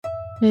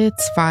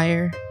It's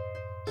Fire,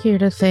 here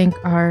to thank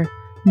our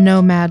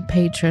nomad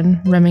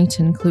patron,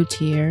 Remington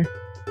Cloutier,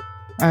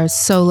 our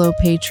solo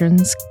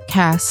patrons,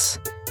 Cass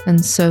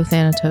and So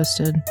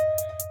Thanatoasted,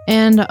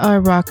 and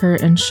our rocker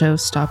and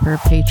showstopper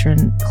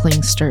patron,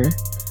 Klingster.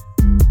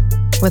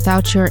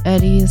 Without your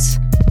eddies,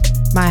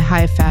 my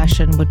high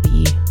fashion would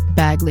be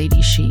bag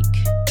lady chic,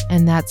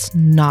 and that's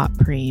not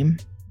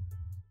preem.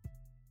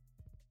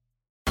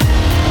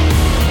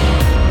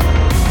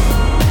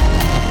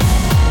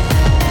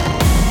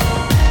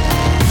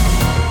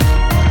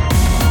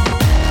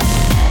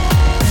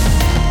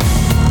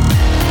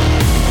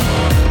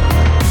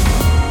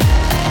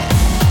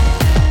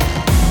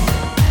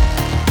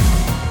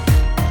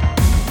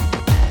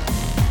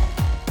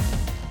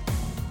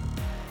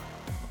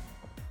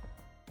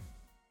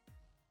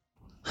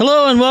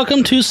 Hello and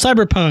welcome to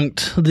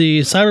Cyberpunked,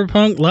 the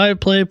Cyberpunk Live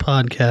Play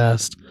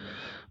podcast.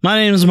 My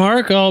name is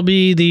Mark. I'll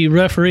be the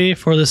referee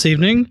for this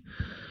evening.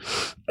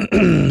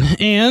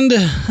 And,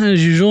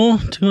 as usual,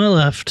 to my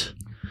left.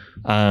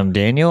 I'm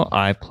Daniel.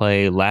 I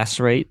play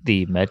Lacerate,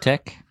 the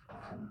medtech.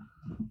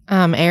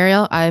 I'm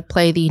Ariel. I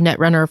play the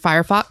Netrunner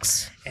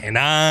Firefox. And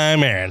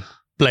I'm Aaron,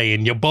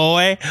 playing your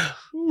boy,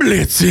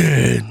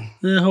 Blitzen.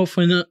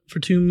 Hopefully not for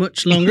too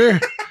much longer.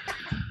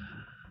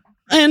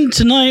 And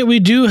tonight we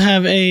do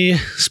have a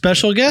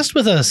special guest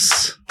with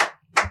us.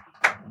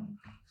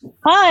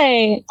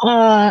 Hi,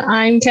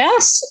 I'm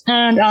Cass,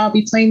 and I'll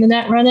be playing the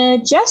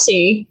Netrunner,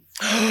 Jesse.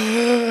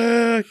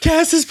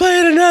 Cass is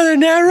playing another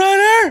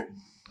Netrunner?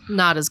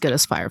 Not as good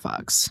as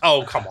Firefox.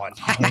 Oh, come on.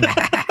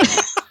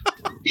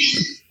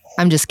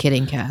 I'm just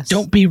kidding, Cass.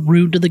 Don't be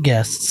rude to the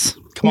guests.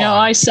 Come on. No,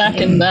 I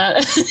second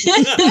that.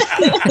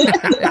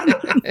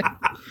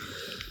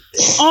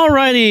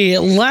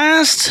 Alrighty,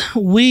 last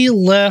we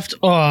left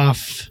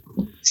off.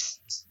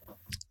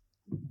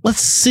 Let's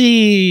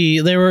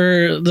see.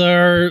 There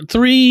are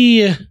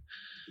three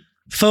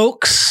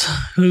folks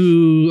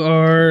who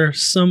are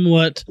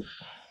somewhat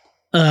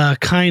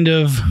kind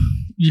of,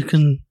 you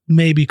can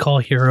maybe call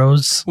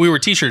heroes. We were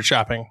t-shirt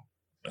shopping.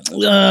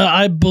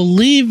 I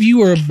believe you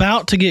were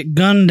about to get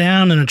gunned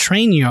down in a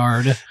train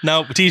yard.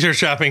 No, t-shirt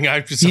shopping.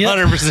 I'm just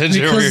 100% sure Because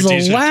we were the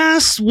t-shirts.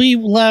 last we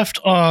left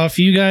off,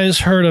 you guys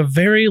heard a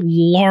very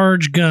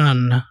large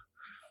gun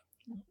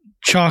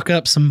chalk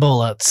up some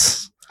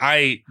bullets.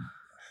 I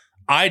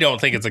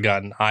don't think it's a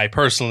gun. I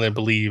personally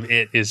believe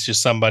it is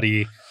just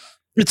somebody.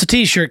 It's a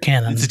t-shirt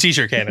cannon. It's a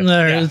t-shirt cannon.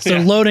 They're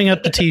loading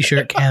up the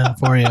t-shirt cannon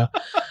for you.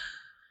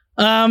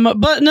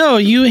 But no,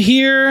 you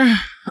hear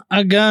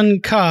a gun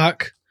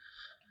cock.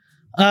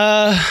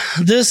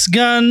 This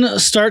gun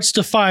starts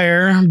to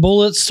fire.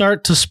 Bullets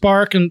start to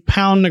spark and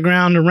pound the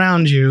ground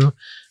around you.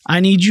 I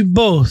need you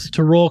both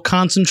to roll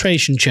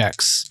concentration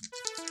checks.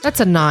 That's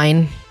a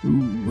 9.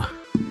 Ooh.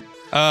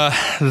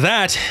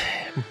 That,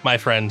 my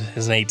friend,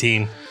 is an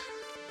 18.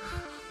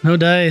 No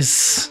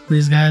dice.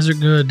 These guys are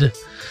good.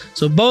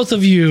 So both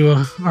of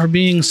you are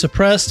being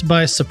suppressed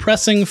by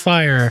suppressing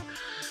fire.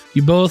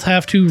 You both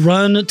have to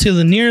run to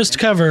the nearest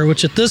cover,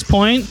 which at this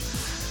point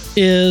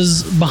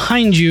is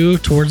behind you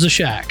towards the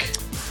shack.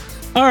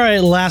 All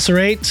right,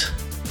 Lacerate.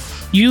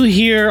 You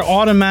hear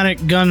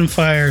automatic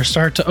gunfire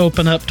start to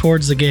open up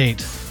towards the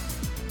gate.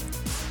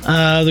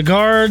 The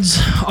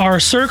guards are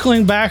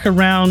circling back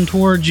around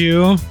towards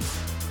you.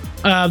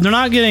 They're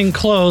not getting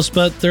close,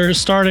 but they're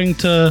starting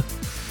to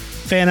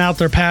fan out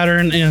their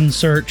pattern and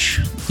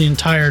search the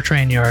entire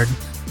train yard.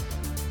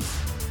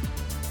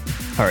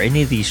 Are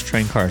any of these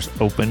train cars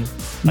open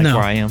like No.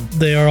 where I am?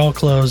 They are all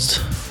closed.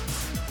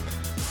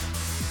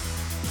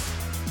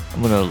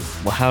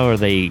 How are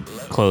they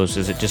closed?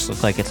 Does it just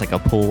look like it's like a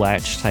pull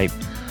latch type?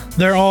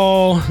 They're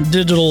all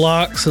digital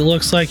locks. It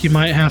looks like you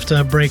might have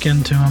to break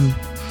into them,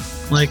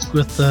 like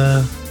with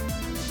the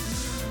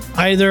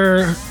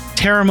either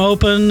tear them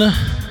open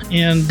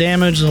and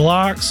damage the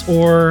locks,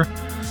 or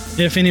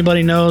if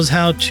anybody knows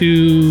how to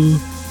use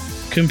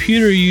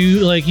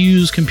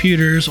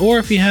computers, or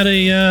if you had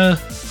a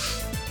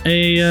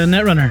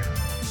Netrunner.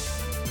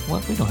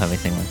 What? We don't have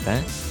anything like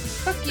that.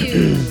 Fuck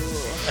you.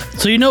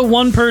 So you know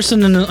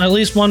at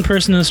least one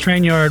person in this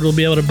train yard will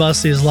be able to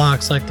bust these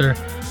locks like they're,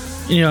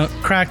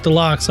 crack the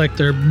locks like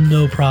they're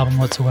no problem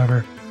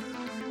whatsoever.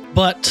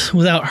 But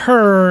without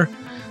her,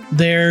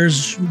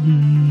 there's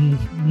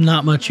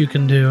not much you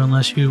can do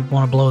unless you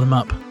want to blow them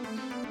up.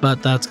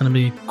 But that's going to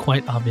be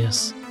quite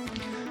obvious.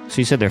 So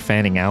you said they're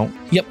fanning out?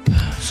 Yep.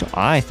 So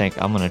I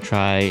think I'm going to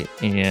try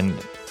and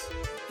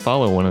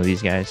follow one of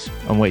these guys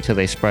and wait till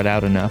they spread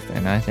out enough,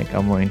 and I think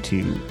I'm going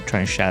to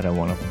try and shadow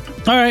one of them.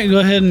 All right, go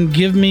ahead and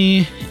give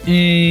me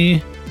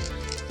a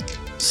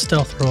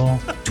stealth roll.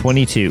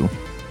 22.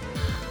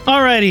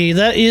 Alrighty,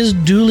 that is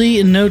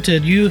duly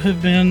noted. You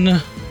have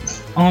been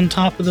on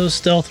top of those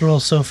stealth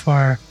rolls so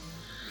far.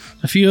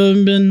 A few of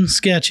them been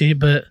sketchy,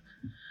 but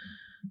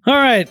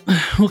alright,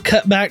 we'll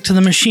cut back to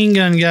the machine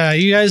gun guy.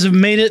 You guys have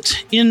made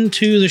it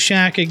into the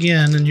shack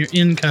again, and you're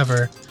in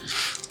cover.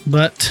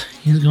 But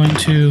he's going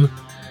to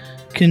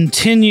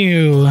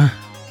continue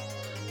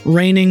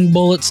raining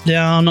bullets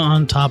down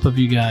on top of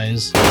you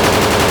guys.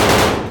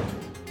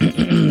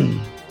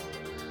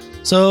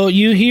 So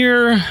you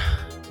hear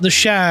the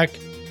shack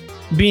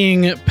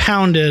being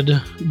pounded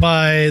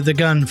by the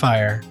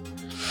gunfire.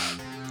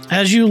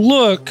 As you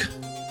look,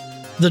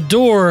 the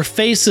door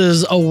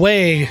faces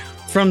away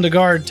from the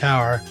guard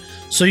tower.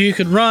 So you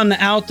could run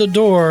out the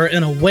door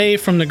and away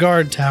from the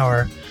guard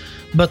tower,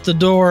 but the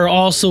door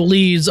also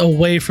leads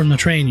away from the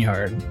train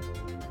yard.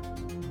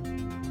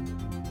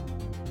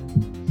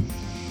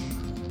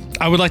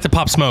 I would like to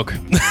pop smoke.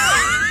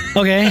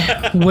 Okay,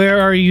 where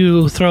are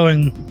you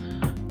throwing?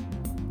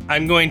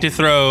 I'm going to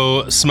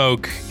throw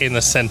smoke in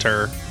the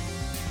center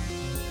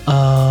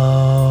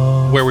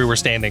where we were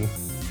standing.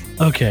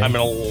 Okay. I'm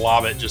going to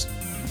lob it just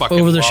fucking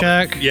Over the lob it.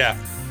 shack? Yeah.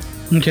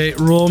 Okay,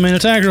 roll main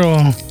attack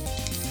roll.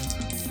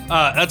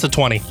 That's a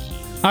 20. All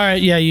right,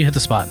 yeah, you hit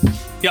the spot.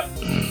 Yep.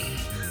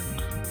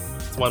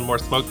 One more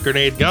smoke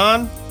grenade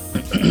gone.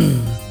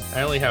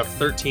 I only have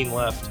 13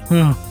 left.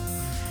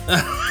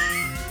 Oh.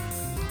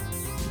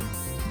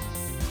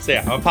 So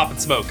yeah, I'm popping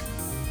smoke.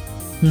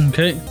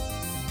 Okay.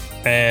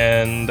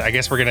 And I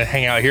guess we're going to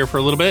hang out here for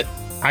a little bit.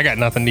 I got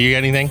nothing. Do you got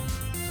anything?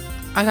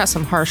 I got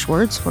some harsh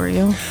words for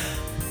you.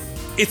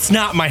 It's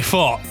not my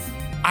fault.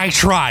 I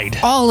tried.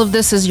 All of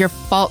this is your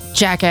fault,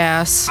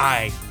 jackass.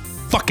 I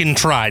fucking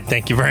tried.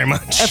 Thank you very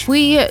much. If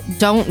we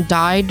don't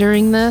die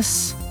during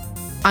this,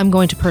 I'm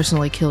going to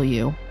personally kill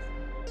you.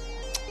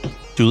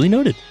 Duly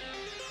noted.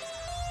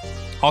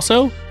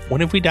 Also,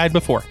 when have we died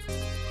before?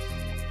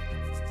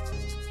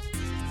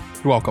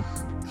 You're welcome.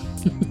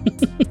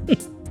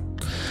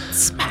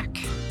 Smack.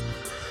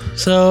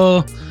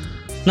 So,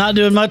 not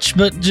doing much,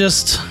 but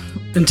just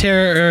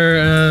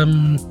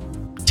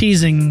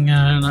teasing,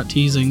 not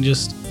teasing,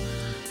 just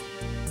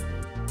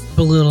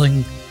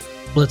belittling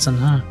Blitzen,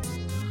 huh?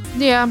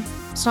 Yeah,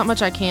 it's not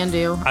much I can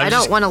do. I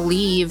just- don't want to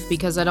leave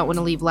because I don't want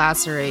to leave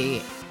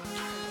Lacerate.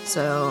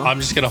 So I'm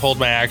just going to hold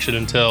my action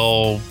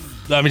until...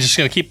 I'm just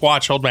going to keep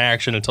watch, hold my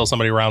action until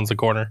somebody rounds the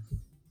corner.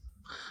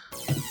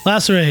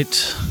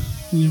 Lacerate,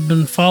 you've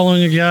been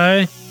following a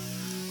guy,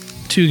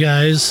 two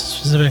guys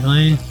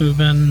specifically, who've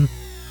been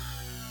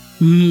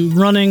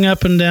running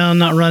up and down,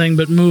 not running,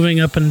 but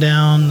moving up and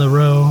down the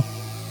row,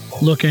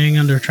 looking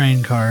under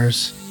train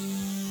cars.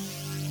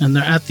 And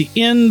they're at the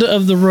end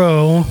of the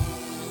row,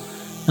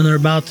 and they're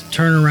about to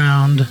turn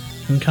around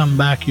and come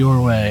back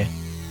your way.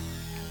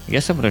 I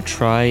guess I'm gonna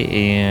try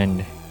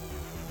and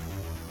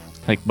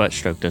like butt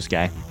stroke this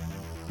guy,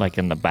 like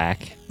in the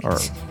back, or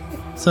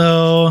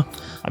So,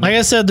 like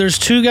I said, there's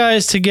two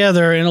guys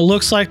together, and it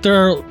looks like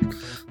they're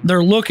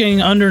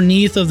looking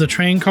underneath of the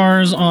train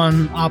cars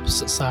on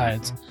opposite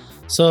sides.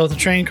 So the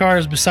train car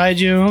is beside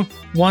you.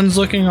 One's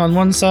looking on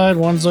one side,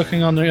 one's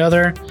looking on the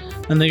other,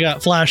 and they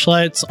got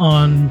flashlights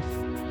on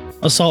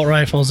assault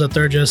rifles that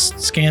they're just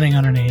scanning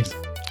underneath.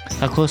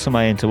 how close am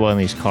I into one of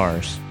these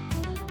cars?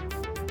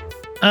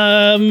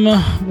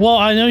 Well,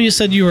 I know you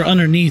said you were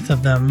underneath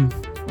of them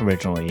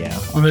Originally, yeah.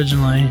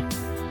 originally.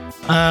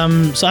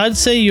 So I'd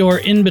say you're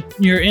in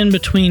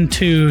between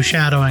two,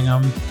 shadowing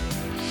them.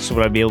 So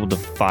would I be able to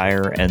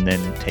fire and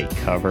then take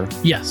cover?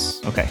 Yes.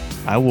 Okay,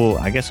 I will.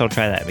 I guess I'll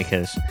try that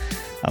because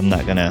I'm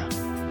not gonna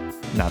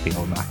not be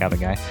able to knock out a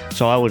guy.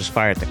 So I will just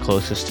fire at the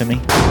closest to me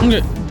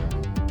Okay.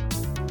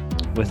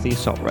 with the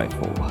assault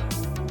rifle.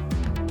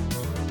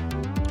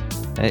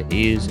 That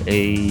is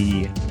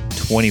a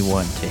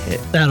 21 to hit.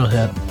 That'll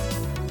hit.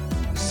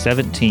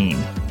 17.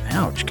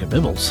 Ouch,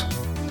 kabibbles.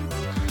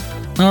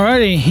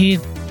 Alrighty, he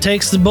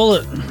takes the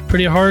bullet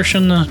pretty harsh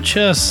in the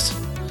chest,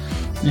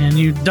 and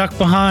you duck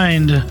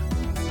behind.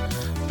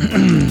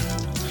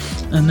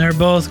 And they're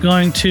both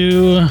going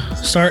to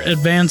start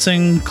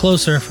advancing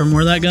closer from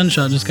where that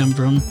gunshot just came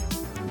from.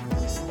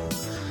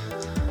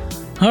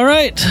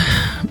 Alright,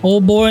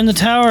 old boy in the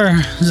tower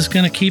is just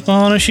gonna keep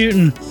on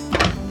shooting.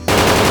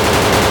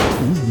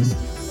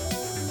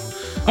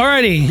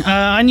 Alrighty,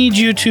 I need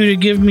you two to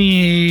give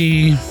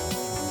me a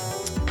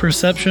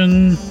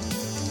perception.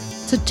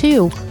 it's a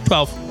 2.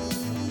 12.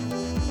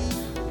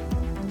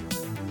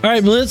 All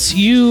right, Blitz,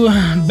 you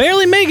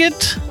barely make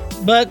it,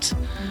 but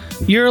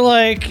you're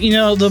like,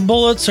 the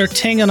bullets are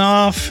tinging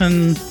off,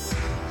 and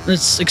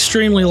it's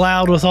extremely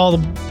loud with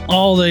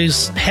all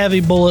these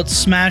heavy bullets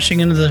smashing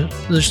into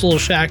this little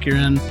shack you're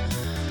in.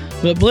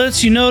 But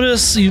Blitz, you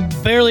notice you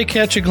barely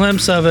catch a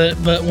glimpse of it,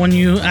 but when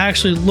you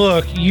actually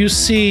look, you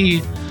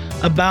see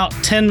about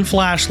 10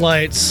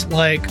 flashlights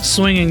like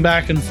swinging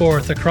back and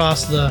forth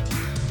across the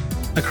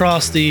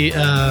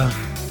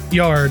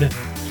yard,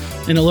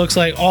 and it looks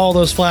like all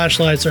those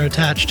flashlights are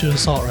attached to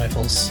assault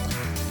rifles.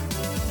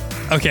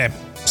 Okay,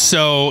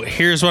 so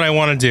here's what I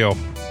want to do.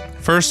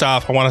 First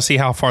off, I want to see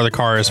how far the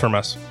car is from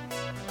us.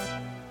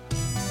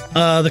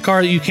 The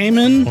car that you came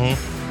in,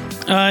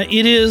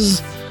 it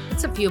is.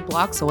 It's a few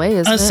blocks away,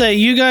 isn't I'd it? say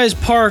you guys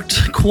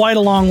parked quite a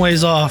long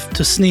ways off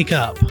to sneak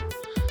up,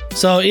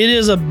 so it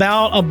is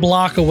about a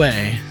block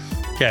away.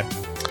 Okay,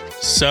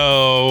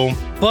 so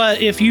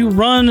But if you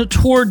run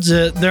towards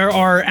it, there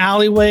are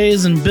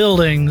alleyways and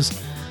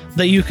buildings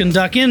that you can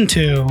duck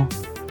into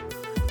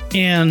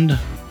and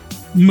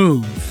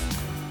move.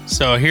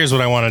 So here's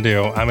what I want to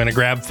do. I'm going to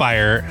grab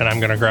fire and I'm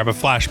going to grab a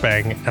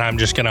flashbang and I'm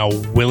just going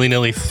to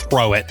willy-nilly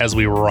throw it as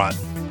we run.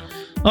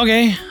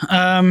 Okay.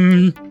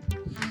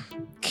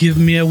 Give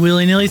me a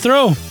willy-nilly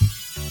throw.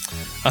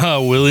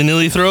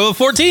 Willy-nilly throw of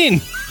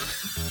 14.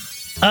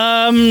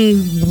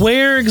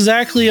 Where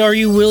exactly are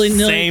you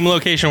willy-nilly? Same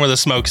location where the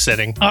smoke's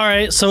sitting. All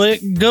right, so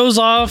it goes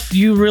off.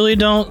 You really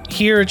don't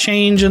hear a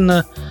change in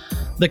the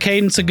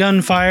cadence of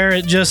gunfire.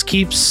 It just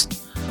keeps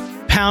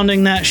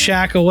pounding that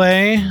shack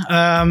away.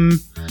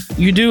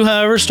 You do,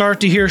 however,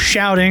 start to hear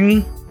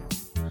shouting.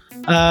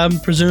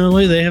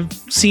 Presumably, they have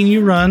seen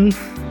you run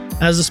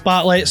as the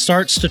spotlight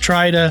starts to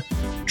try to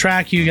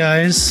track you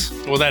guys.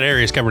 Well, that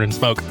area is covered in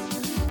smoke.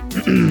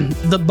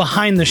 The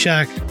behind the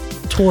shack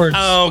towards.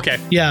 Oh, okay.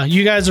 Yeah,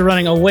 you guys are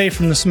running away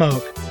from the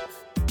smoke.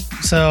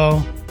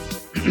 So,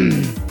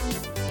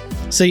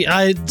 see,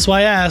 I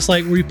asked,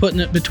 like, were you putting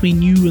it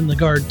between you and the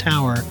guard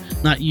tower,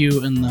 not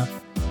you and the?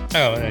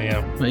 Oh,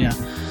 yeah. But yeah,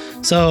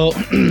 so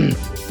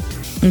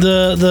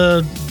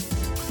the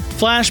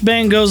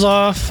flashbang goes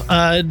off.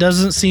 It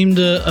doesn't seem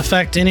to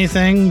affect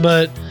anything,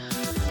 but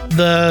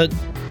the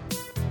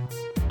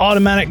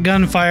automatic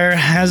gunfire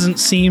hasn't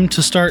seemed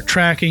to start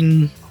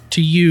tracking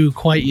to you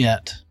quite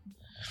yet.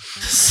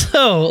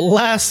 So,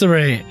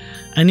 Lacerate,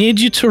 I need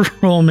you to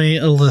roll me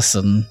a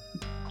listen.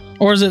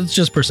 Or is it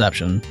just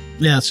perception?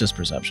 Yeah, it's just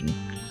perception.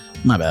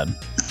 My bad.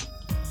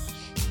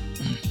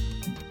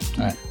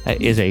 All right.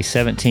 That is a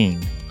 17.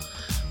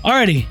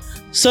 Alrighty.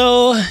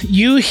 So,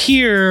 you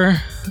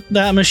hear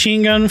that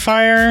machine gun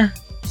fire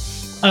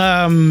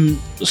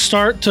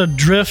start to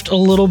drift a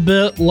little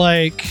bit,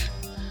 like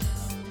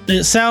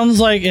it sounds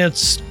like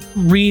it's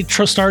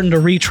starting to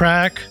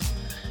retrack.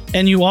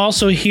 And you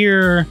also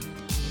hear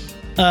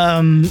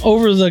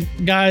over the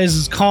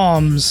guys'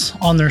 comms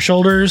on their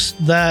shoulders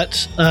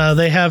that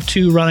they have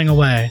two running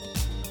away.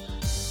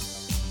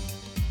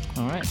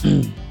 All right.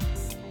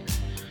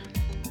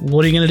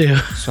 What are you going to do?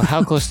 So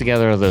how close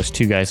together are those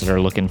two guys that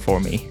are looking for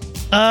me?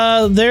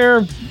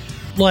 They're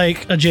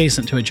like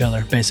adjacent to each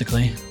other,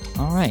 basically.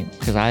 All right,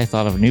 because I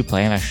thought of a new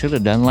plan I should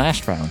have done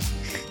last round.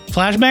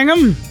 Flashbang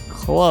them?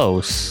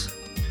 Close.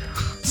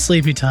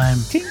 Sleepy time.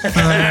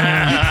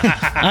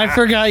 I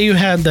forgot you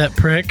had that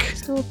prick.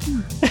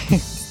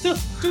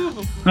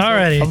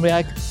 Alrighty. I'll be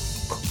like,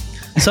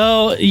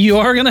 So you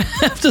are going to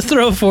have to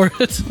throw for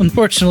it,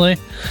 unfortunately.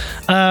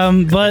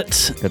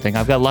 But good thing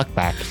I've got luck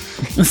back.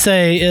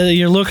 say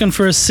you're looking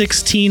for a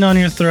 16 on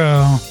your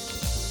throw.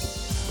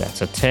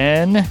 That's a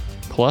 10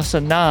 plus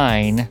a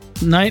 9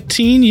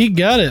 19, you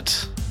got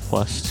it.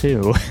 plus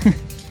 2.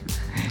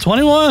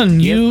 21.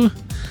 You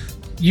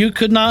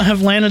could not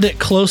have landed it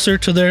closer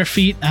to their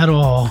feet at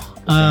all.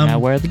 Now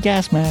wear the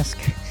gas mask.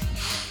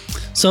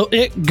 So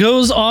it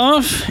goes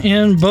off,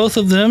 and both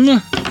of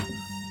them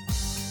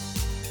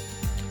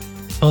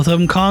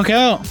conk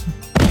out.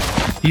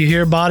 You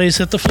hear bodies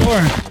hit the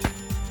floor.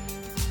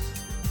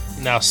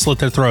 Now slit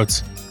their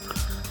throats.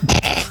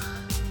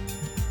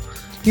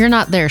 You're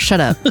not there. Shut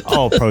up.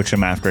 I'll approach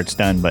him after it's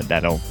done, but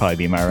that'll probably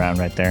be my round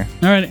right there.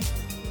 All right.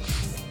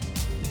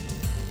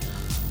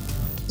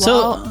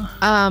 So,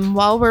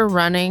 While we're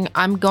running,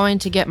 I'm going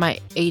to get my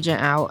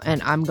agent out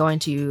and I'm going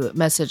to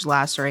message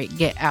Lacerate,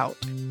 get out.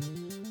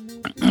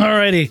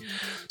 alrighty.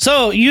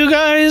 So you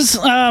guys,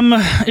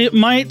 it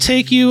might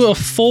take you a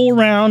full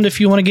round if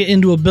you want to get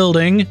into a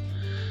building,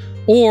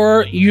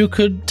 or you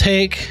could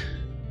take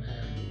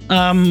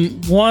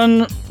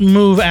one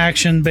move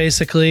action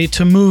basically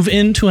to move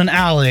into an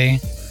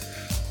alley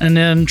and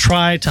then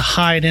try to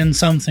hide in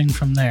something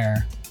from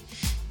there.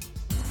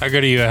 How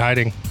good are you at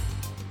hiding?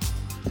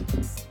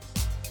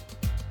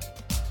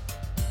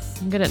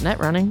 I'm good at net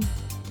running.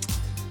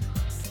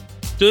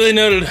 Duly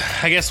noted.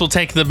 I guess we'll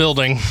take the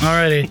building.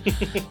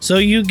 Alrighty. So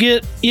you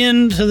get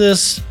into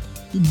this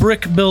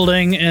brick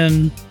building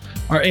and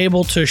are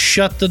able to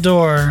shut the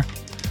door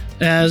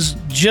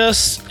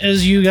just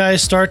as you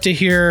guys start to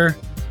hear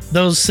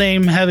those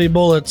same heavy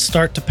bullets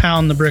start to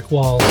pound the brick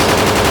walls.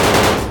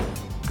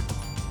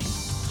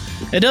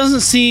 It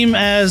doesn't seem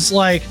as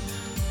like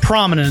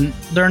prominent.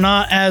 They're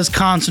not as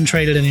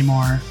concentrated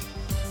anymore.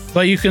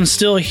 But you can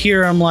still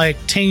hear them like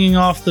tinging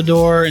off the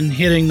door and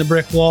hitting the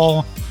brick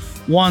wall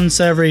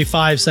once every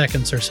 5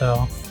 seconds or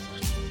so.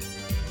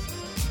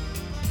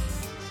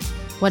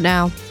 What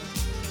now?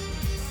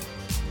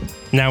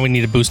 Now we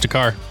need to boost a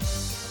car.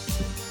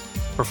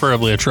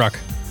 Preferably a truck.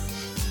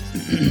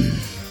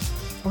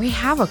 We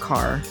have a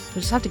car.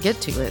 We just have to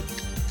get to it.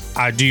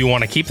 Do you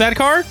want to keep that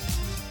car?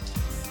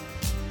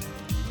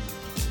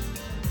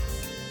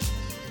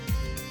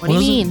 What do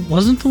you mean?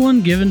 Wasn't the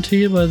one given to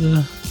you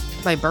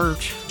By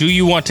Birch. Do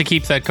you want to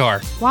keep that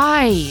car?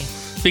 Why?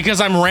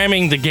 Because I'm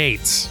ramming the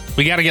gates.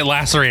 We got to get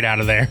Lacerate out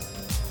of there.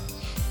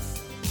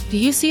 Do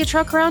you see a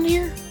truck around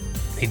here?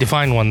 Need to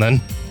find one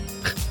then.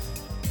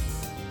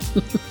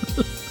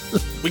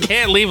 We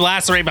can't leave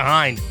Lacerate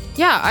behind.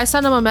 Yeah, I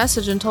sent him a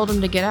message and told him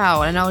to get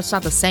out. I know it's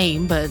not the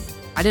same, but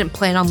I didn't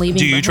plan on leaving.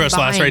 Do you him trust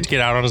behind. Lacerate to get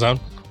out on his own?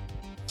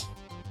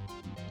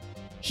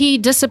 He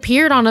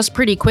disappeared on us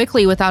pretty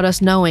quickly without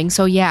us knowing,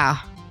 so yeah.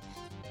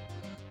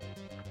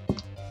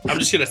 I'm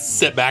just gonna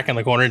sit back in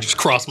the corner and just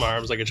cross my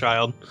arms like a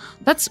child.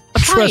 That's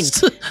fine.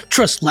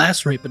 Trust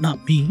lacerate, but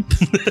not me.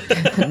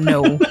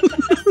 No.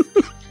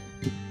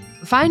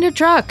 Find a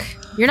truck.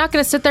 You're not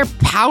going to sit there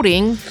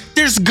pouting.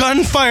 There's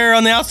gunfire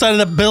on the outside of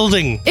the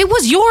building. It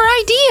was your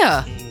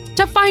idea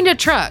to find a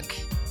truck.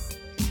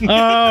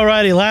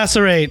 Alrighty,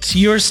 lacerate.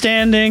 You're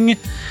standing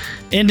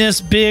in this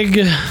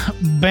big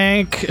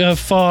bank of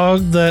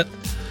fog that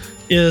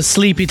is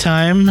sleepy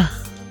time.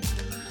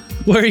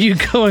 Where are you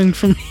going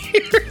from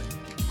here?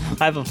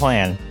 I have a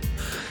plan.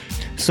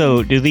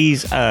 So, do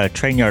these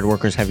train yard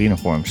workers have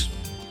uniforms?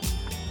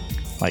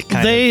 Like,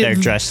 they're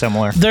dressed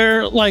similar?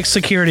 They're like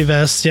security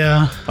vests,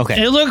 yeah.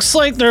 Okay. It looks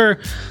like they're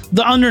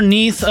the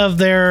underneath of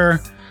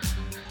their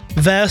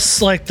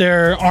vests, like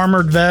their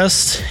armored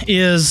vest,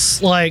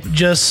 is like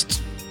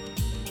just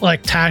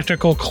like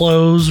tactical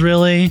clothes,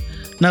 really.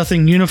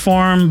 Nothing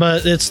uniform,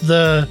 but it's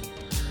more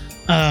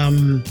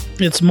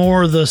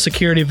the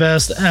security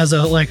vest that has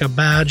a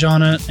badge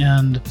on it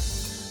and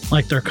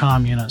like their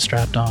comm unit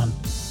strapped on.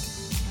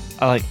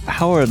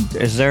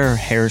 Is their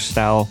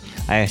hairstyle?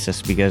 I ask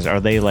this because are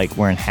they like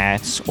wearing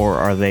hats, or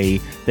are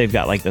they've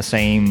got like the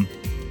same,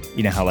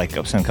 you know how like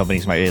some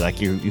companies might be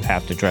like you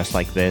have to dress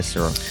like this,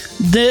 or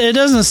it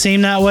doesn't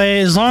seem that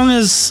way. As long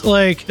as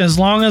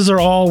they're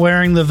all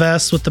wearing the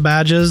vests with the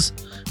badges,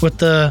 with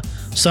the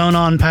sewn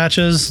on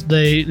patches,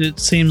 it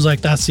seems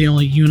like that's the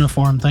only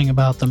uniform thing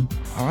about them.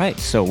 All right,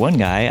 so one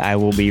guy, I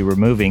will be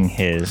removing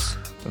his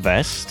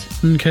vest.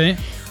 Okay.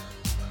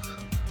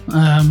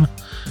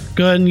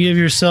 Go ahead and give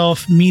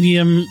yourself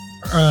medium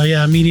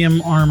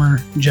armor,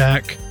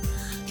 Jack.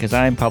 Because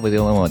I'm probably the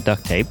only one with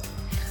duct tape.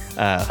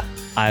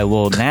 I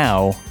will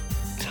now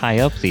tie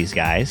up these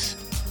guys,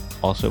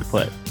 also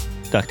put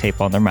duct tape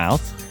on their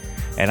mouth,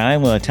 and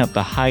I'm going to attempt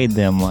to hide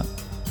them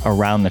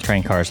around the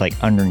train cars, like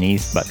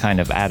underneath, but kind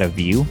of out of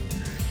view.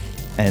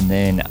 And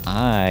then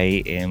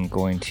I am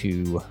going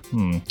to,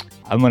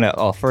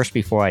 first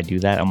before I do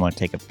that, I'm going to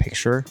take a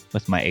picture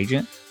with my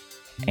agent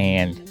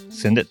and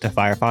send it to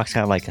Firefox,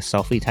 kind of like a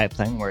selfie type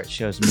thing where it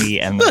shows me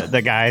and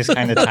the guys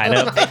kind of tied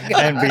up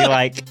and be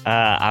like,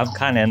 I'm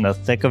kind of in the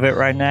thick of it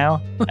right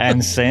now,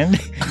 and send.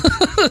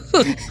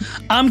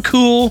 I'm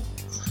cool.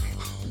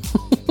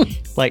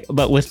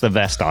 But with the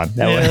vest on.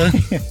 That way.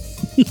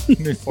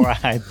 Before I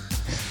hide.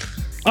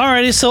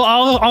 Alrighty, so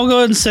I'll go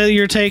ahead and say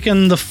you're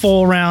taking the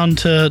full round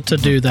to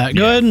do that.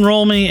 Go ahead and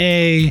roll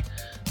me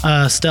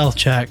a stealth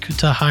check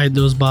to hide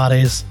those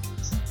bodies.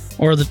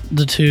 Or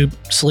the two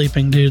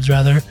sleeping dudes,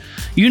 rather.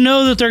 You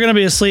know that they're going to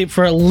be asleep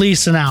for at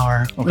least an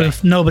hour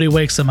if nobody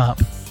wakes them up.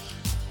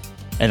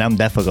 And I'm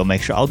definitely going to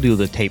make sure I'll do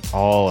the tape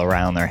all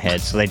around their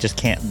heads so they just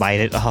can't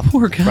bite it off.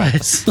 Poor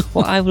guys. Right.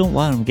 Well, I don't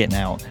want them getting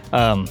out.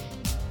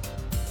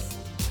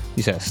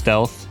 You said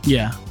stealth?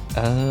 Yeah.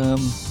 I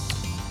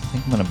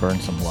think I'm going to burn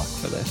some luck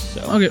for this.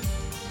 So. Okay.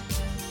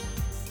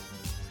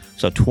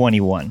 So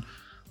 21.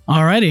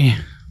 Alrighty.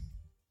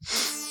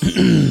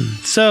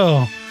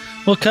 So...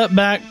 we'll cut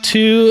back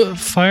to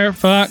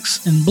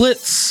Firefox and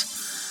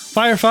Blitz.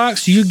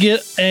 Firefox, you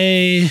get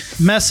a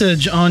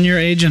message on your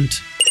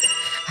agent.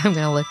 I'm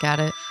going to look at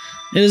it.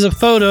 It is a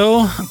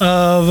photo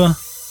of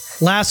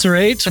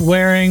Lacerate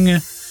wearing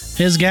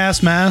his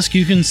gas mask.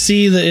 You can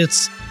see that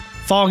it's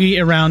foggy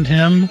around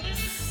him.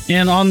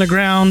 And on the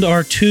ground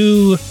are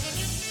two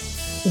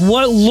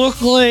what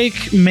look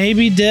like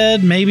maybe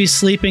dead, maybe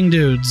sleeping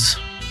dudes.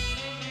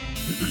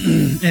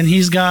 And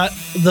he's got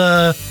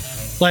the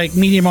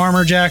medium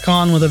armor jack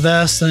on with a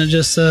vest, and it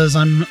just says,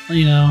 I'm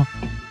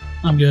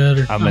good.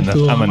 Or, I'm in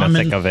the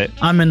thick of it.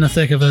 I'm in the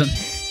thick of it.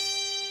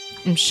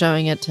 I'm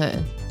showing it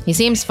to... He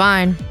seems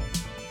fine.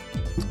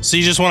 So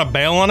you just want to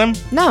bail on him?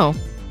 No.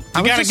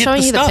 You gotta get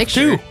the stuff,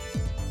 too.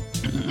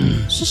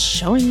 I was just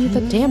showing you the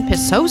damn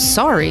piss. So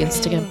sorry, and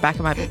sticking it back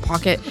in my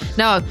pocket.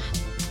 No,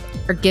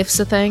 are gifts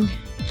a thing?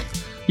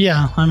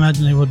 Yeah, I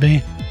imagine they would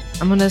be.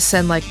 I'm going to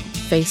send,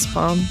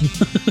 facepalm.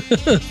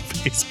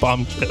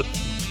 Facepalm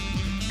gifts.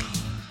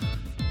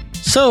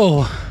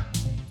 So,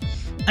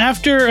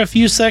 after a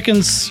few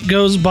seconds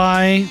goes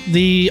by,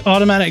 the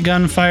automatic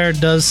gunfire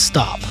does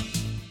stop.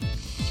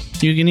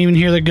 You can even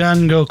hear the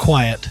gun go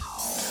quiet,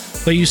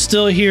 but you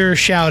still hear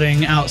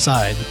shouting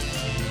outside.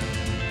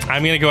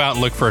 I'm going to go out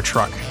and look for a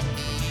truck.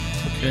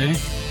 Okay.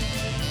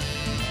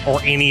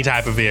 Or any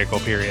type of vehicle,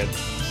 period.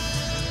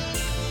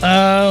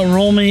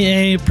 Roll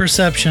me a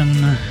perception.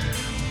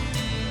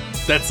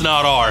 That's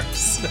not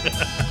ours.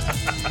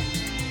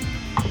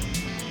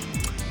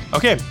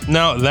 Okay,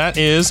 now that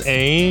is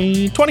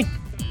a 20.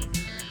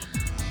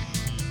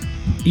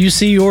 You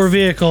see your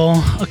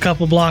vehicle a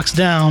couple blocks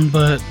down,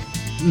 but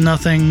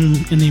nothing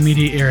in the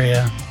immediate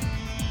area.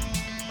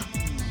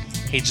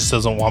 He just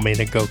doesn't want me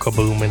to go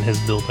kaboom in his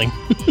building.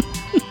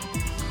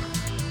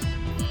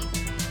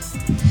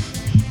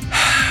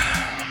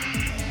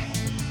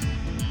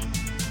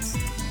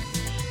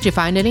 Did you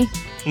find any?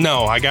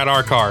 No, I got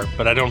our car,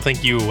 but I don't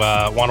think you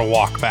want to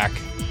walk back.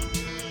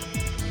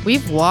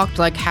 We've walked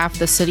half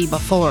the city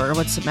before.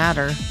 What's the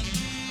matter?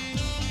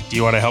 Do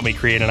you want to help me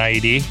create an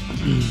IED?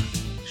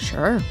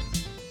 Sure.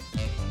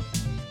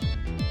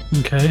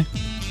 Okay.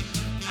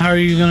 How are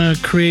you going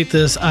to create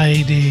this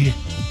IED?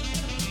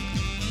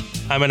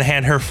 I'm going to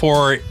hand her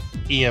 4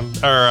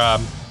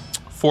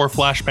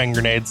 flashbang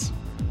grenades.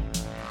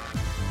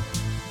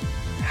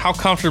 How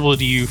comfortable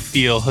do you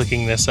feel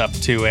hooking this up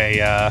to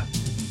a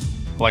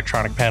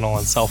electronic panel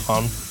and cell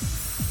phone?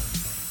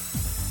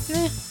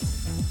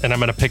 And I'm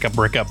going to pick a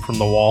brick up from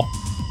the wall.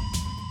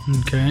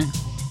 Okay.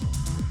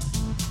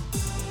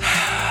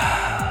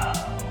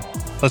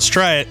 Let's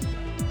try it.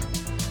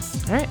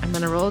 All right, I'm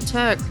gonna roll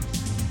attack.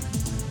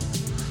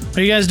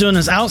 Are you guys doing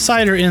this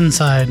outside or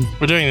inside?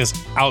 We're doing this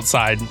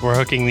outside. We're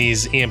hooking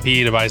these EMP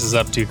devices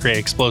up to create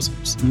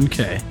explosives.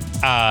 Okay.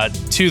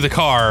 To the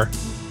car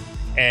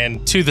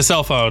and to the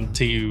cell phone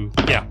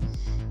yeah.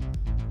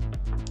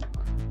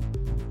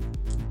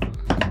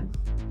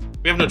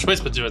 We have no choice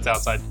but to do it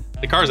outside.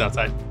 The car's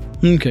outside.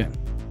 Okay.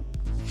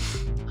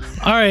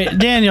 All right,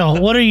 Daniel,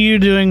 what are you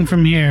doing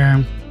from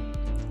here?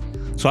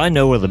 So I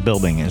know where the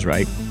building is,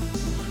 right?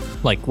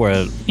 Like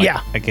where,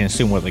 Yeah. I can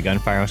assume where the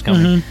gunfire was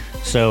coming.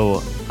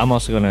 So I'm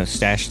also going to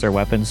stash their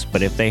weapons,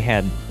 but if they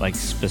had like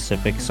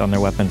specifics on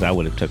their weapons, I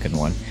would have taken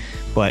one.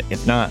 But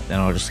if not, then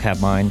I'll just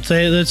have mine.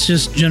 Say that's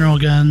just general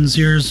guns.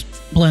 Yours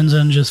blends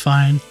in just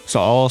fine. So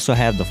I'll also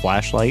have the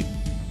flashlight.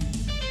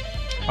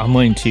 I'm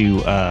going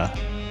to, I'm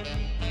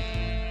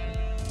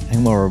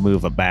going to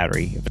remove a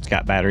battery. If it's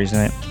got batteries in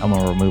it, I'm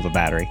going to remove a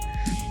battery.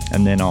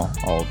 And then I'll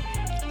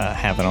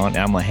have it on, and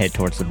I'm going to head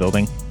towards the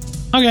building.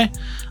 Okay.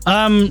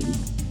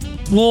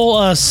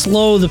 We'll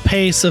slow the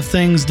pace of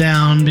things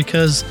down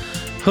because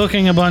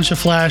hooking a bunch of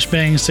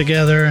flashbangs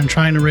together and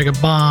trying to rig a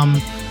bomb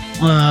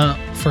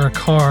for a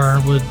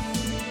car would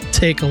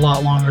take a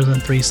lot longer than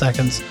 3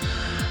 seconds.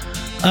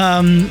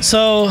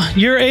 So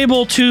you're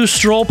able to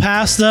stroll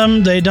past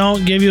them. They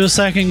don't give you a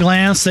second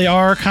glance. They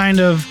are kind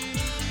of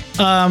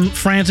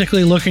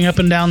frantically looking up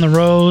and down the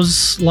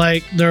rows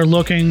like they're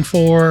looking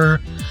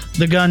for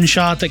the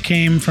gunshot that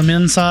came from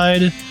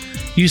inside.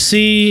 You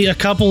see a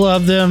couple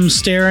of them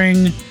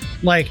staring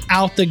like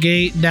out the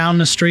gate down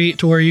the street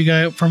to where you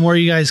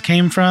guys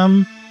came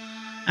from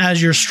as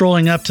you're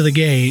strolling up to the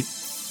gate.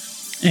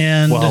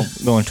 And well,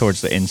 going towards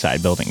the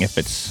inside building, if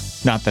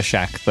it's not the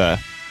shack, the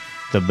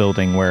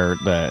building where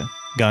the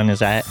gun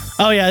is at.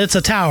 Oh yeah, it's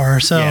a tower.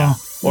 So yeah.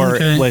 Or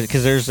okay.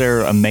 because there's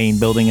there a main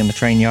building in the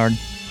train yard?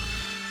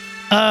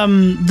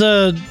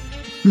 The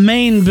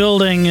main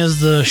building is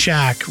the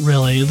shack,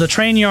 really. The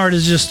train yard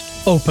is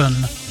just open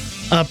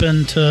up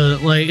into,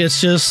 like,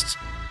 it's just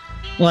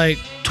like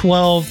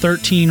 12,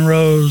 13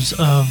 rows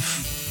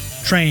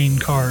of train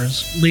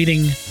cars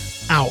leading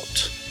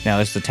out. Now,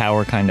 is the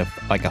tower kind of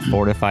like a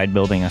fortified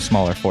building, a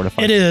smaller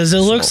fortified? It is. It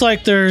looks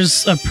like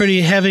there's a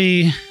pretty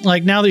heavy,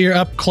 like now that you're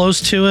up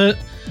close to it,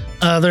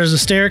 there's a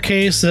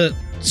staircase that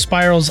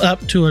spirals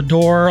up to a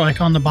door, like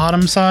on the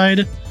bottom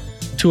side,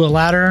 to a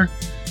ladder.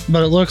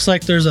 But it looks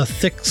like there's a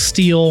thick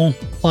steel,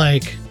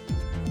 like,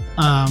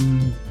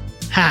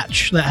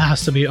 hatch that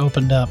has to be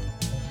opened up.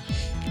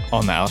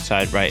 On the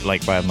outside, right?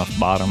 Like right on the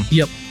bottom?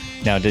 Yep.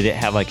 Now, did it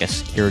have like a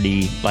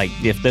security, like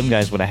if them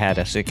guys would have had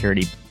a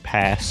security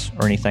pass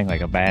or anything,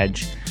 like a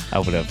badge, I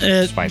would have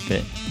swiped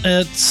it.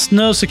 It's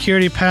no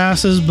security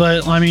passes,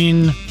 but I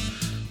mean,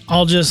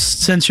 I'll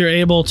just, since you're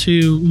able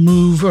to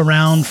move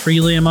around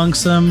freely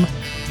amongst them,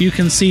 you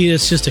can see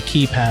it's just a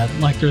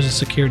keypad, like there's a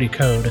security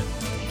code.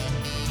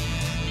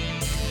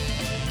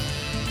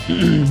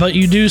 But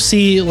you do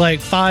see like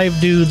 5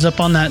 dudes up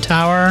on that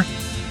tower,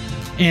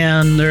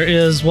 and there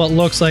is what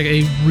looks like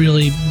a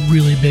really,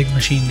 really big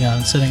machine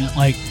gun sitting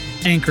like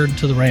anchored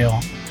to the rail.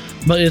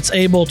 But it's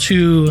able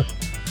to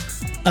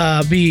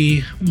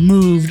be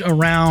moved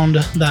around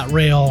that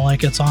rail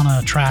like it's on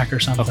a track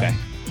or something. Okay.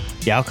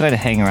 Yeah, I'll kind of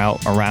hang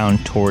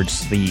around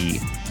towards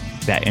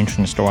that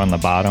entrance door on the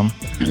bottom.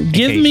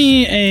 Give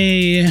me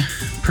a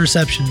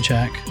perception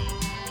check.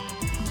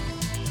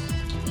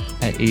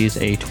 That is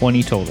a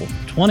 20 total.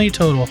 20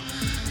 total.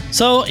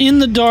 So in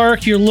the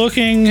dark, you're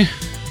looking,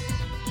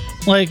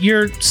 like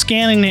you're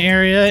scanning the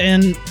area,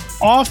 and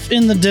off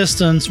in the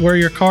distance where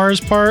your car is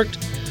parked,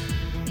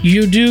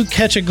 you do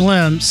catch a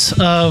glimpse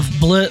of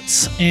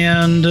Blitz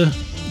and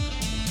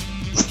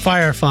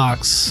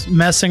Firefox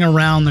messing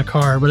around the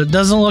car, but it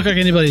doesn't look like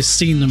anybody's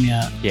seen them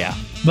yet. Yeah.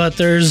 But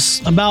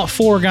there's about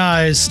 4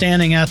 guys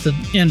standing at the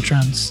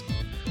entrance,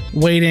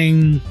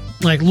 waiting,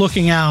 like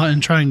looking out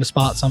and trying to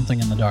spot something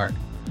in the dark.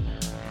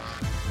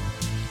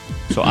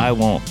 So I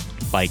won't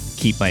like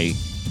keep my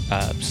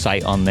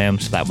sight on them,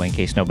 so that way in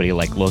case nobody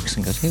like looks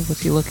and goes, hey,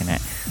 what's he looking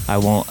at? I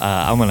won't.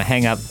 I'm gonna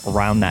hang up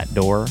around that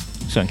door,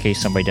 so in case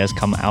somebody does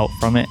come out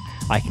from it,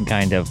 I can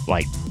kind of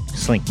like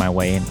slink my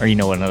way in, or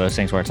one of those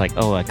things where it's like,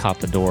 oh, I caught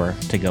the door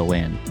to go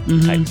in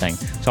type thing.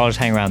 So I'll just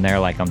hang around there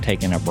like I'm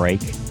taking a break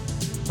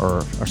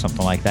or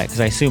something like that, because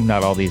I assume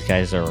not all these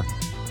guys are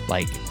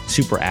like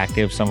super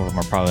active. Some of them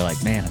are probably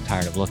like, man, I'm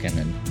tired of looking,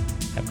 and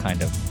have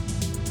kind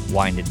of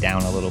winded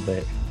down a little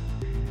bit.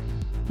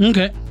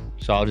 Okay.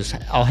 So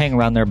I'll hang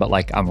around there, but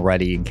like I'm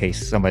ready in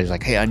case somebody's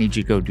like, hey, I need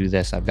you to go do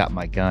this. I've got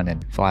my gun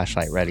and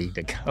flashlight ready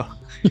to go.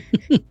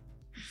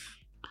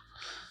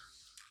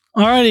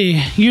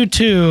 Alrighty, you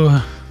two.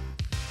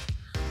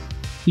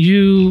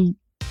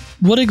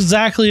 What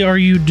exactly are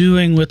you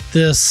doing with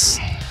this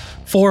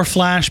 4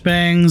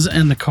 flashbangs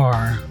and the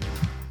car?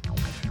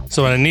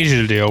 So what I need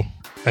you to do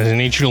is I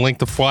need you to link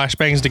the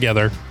flashbangs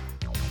together,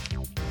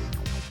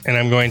 and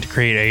I'm going to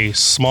create a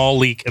small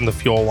leak in the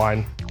fuel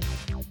line,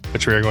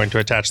 which we are going to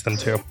attach them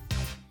to,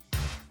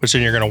 which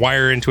then you're going to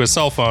wire into a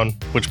cell phone,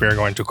 which we are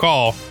going to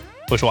call,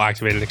 which will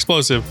activate an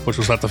explosive, which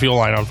will set the fuel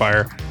line on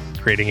fire,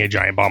 creating a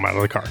giant bomb out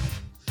of the car.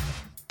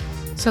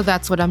 So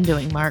that's what I'm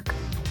doing, Mark.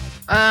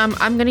 I'm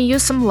going to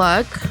use some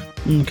luck.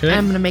 Okay.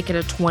 I'm going to make it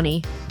a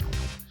 20.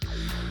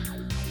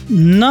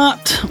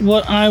 Not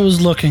what I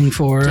was looking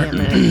for. Damn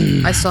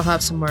it. I still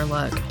have some more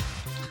luck.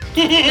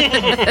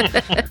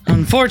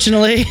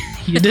 Unfortunately,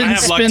 you I didn't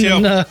have luck spend too.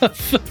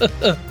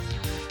 enough.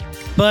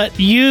 But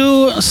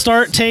you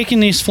start taking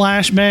these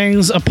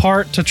flashbangs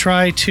apart to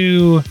try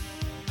to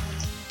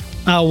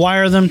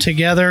wire them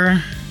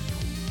together.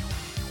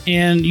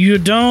 And you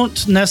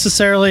don't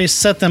necessarily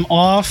set them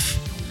off,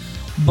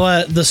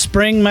 but the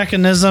spring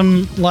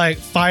mechanism like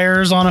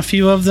fires on a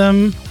few of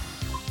them,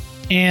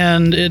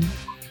 and it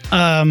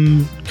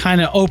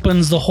kind of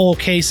opens the whole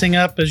casing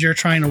up as you're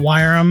trying to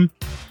wire them,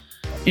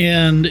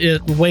 and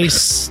it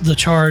wastes the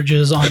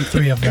charges on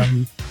 3 of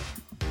them.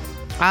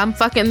 I'm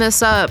fucking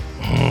this up.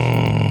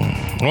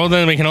 Well,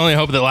 then we can only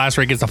hope that Last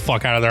Ray gets the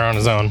fuck out of there on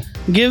his own.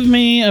 Give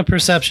me a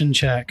perception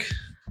check.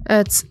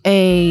 It's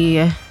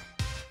a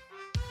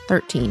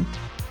 13.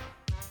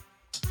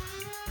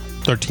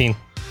 13.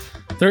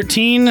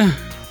 13.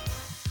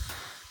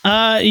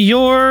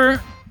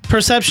 Your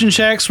perception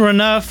checks were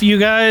enough. You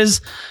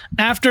guys,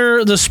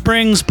 after the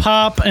springs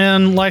pop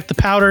and like the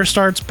powder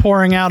starts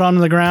pouring out onto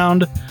the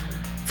ground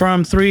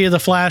from 3 of the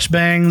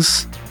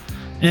flashbangs,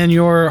 and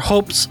your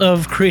hopes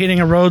of creating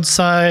a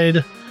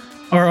roadside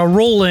or a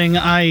rolling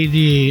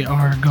IED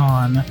are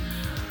gone.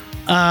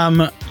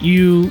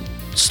 You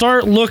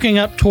start looking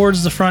up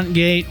towards the front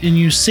gate and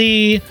you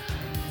see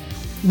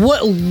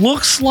what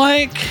looks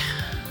like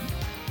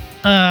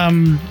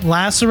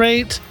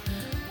Lacerate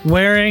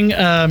wearing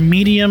a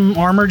medium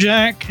armor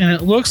jack, and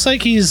it looks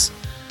like he's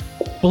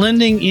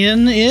blending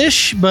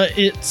in-ish, but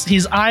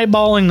he's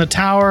eyeballing the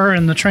tower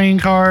and the train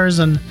cars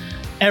and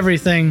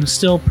everything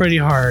still pretty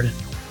hard.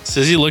 So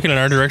is he looking in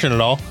our direction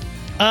at all?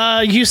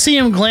 You see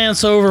him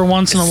glance over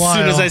once in a while. As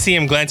soon as I see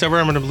him glance over,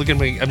 I'm going to look at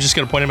him. I'm just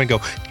going to point at him and go,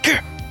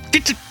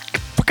 get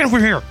fucking over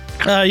here.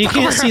 You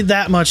can't see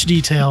that much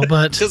detail,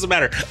 but Doesn't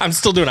matter. I'm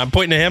still doing it. I'm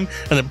pointing at him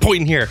and then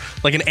pointing here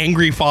like an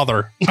angry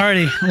father.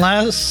 alrighty.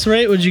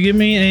 Lacerate, would you give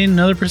me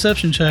another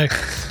perception check?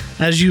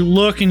 As you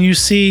look and you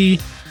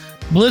see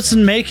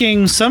Blitzen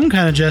making some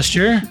kind of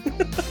gesture.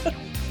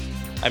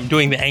 I'm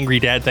doing the angry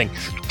dad thing.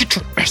 Get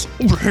your ass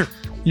over here.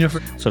 You know,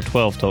 for So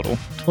 12 total.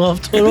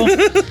 12 total.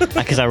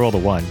 Because I rolled a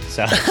 1.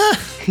 So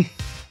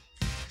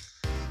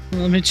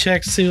Let me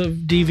check to see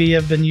what DV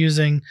I've been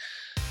using.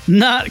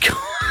 Not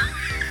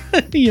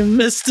you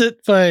missed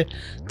it by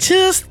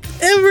just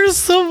ever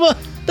so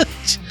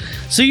much.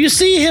 So you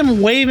see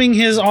him waving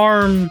his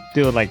arm,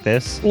 do it like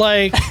this.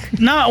 like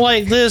not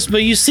like this,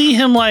 but you see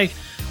him like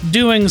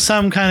doing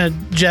some kind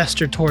of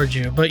gesture towards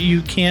you, but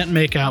you can't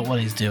make out what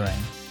he's doing.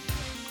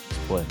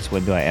 Splits.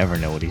 When do I ever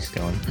know what he's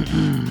doing?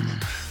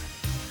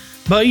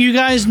 But you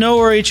guys know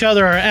where each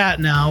other are at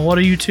now. What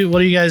are you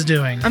guys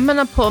doing? I'm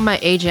going to pull my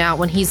agent out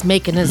when he's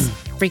making his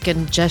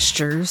freaking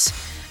gestures.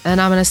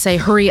 And I'm going to say,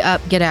 hurry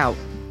up, get out.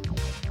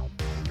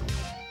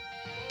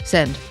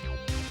 Send.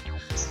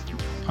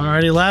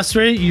 Alrighty,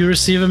 Lacerate, you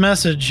receive a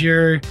message.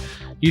 You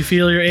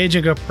feel your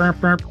agent go burp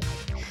burp.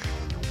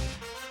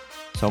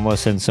 So I'm gonna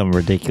send some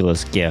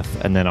ridiculous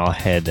GIF and then I'll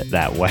head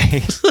that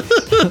way.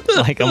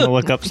 Like I'm gonna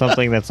look up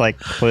something that's like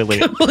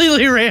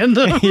Completely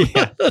random.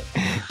 yeah,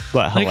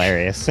 but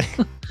hilarious.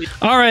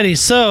 Alrighty,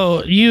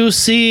 so you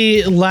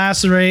see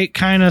Lacerate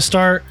kind of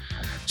start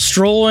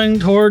strolling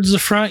towards the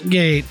front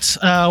gate.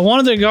 One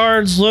of the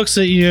guards looks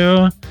at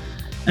you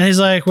and he's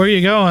like, "Where are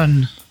you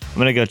going?" I'm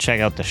gonna go check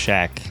out the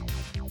shack.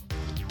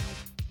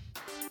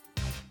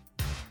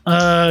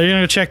 You're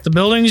gonna check the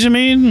buildings, you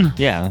mean?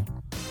 Yeah,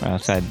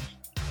 outside.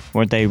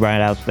 Weren't they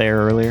right out there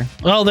earlier?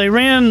 Well, they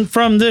ran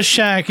from this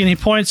shack, and he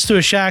points to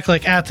a shack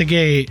like at the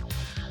gate.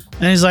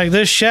 And he's like,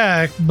 "This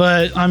shack,"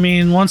 but I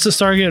mean, once it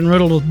started getting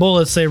riddled with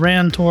bullets, they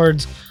ran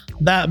towards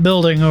that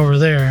building over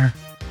there.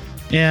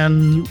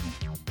 And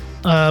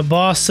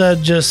boss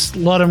said just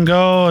let them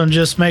go and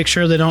just make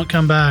sure they don't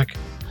come back.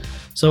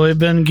 So we've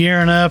been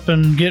gearing up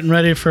and getting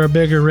ready for a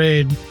bigger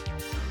raid.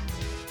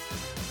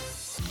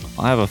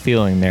 I have a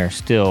feeling they're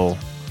still.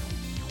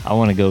 I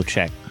want to go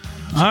check.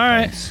 All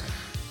right. Place.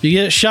 If you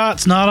get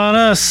shots, not on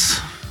us.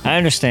 I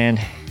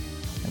understand.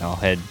 And I'll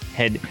head.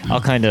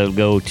 I'll kind of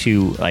go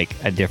to like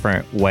a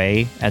different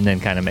way and then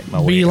kind of make my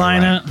way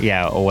Beeline around. it?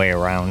 Yeah, a way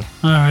around.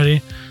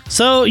 Alrighty.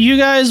 So you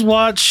guys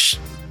watch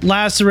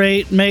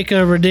Lacerate make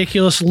a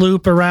ridiculous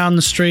loop around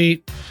the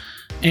street,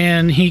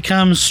 and he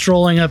comes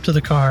strolling up to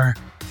the car.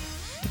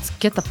 Let's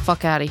get the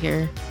fuck out of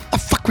here. What the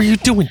fuck were you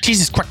doing?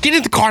 Jesus Christ. Get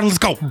in the car and let's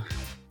go.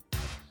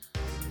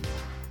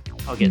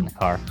 I'll get in the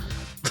car.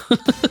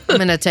 I'm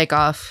gonna take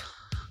off.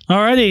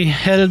 Alrighty,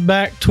 headed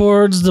back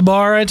towards the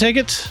bar, I take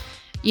it?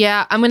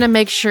 Yeah, I'm gonna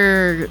make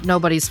sure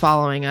nobody's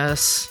following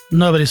us.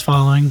 Nobody's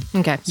following.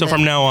 Okay. So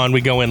from now on,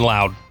 we go in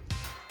loud.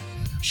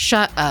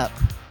 Shut up.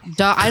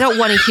 I don't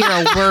want to hear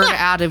a word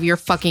out of your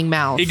fucking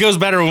mouth. It goes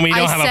better when we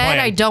don't have a plan.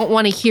 I don't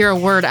want to hear a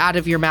word out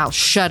of your mouth.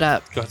 Shut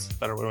up. It goes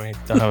better when we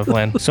don't have a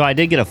plan. So I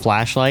did get a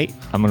flashlight.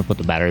 I'm gonna put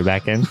the battery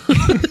back in.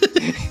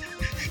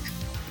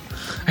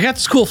 I got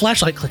this cool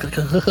flashlight. Click, click,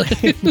 click,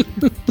 click.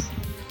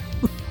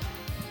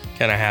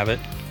 Can I have it?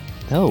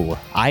 No,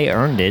 I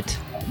earned it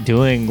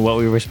doing what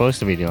we were supposed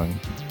to be doing.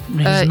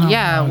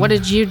 Yeah, what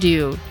did you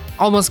do?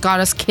 Almost got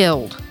us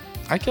killed.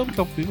 I killed a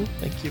couple people.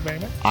 Thank you very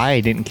much. I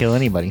didn't kill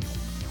anybody.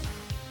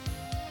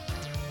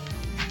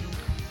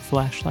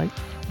 Flashlight.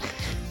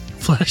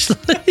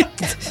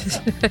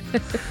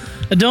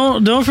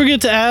 Don't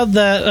forget to add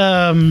that.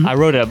 I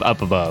wrote it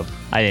up above.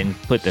 I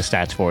didn't put the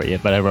stats for it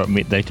yet, but I wrote.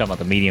 They talk about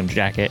the medium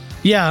jacket.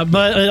 Yeah,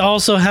 but it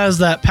also has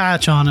that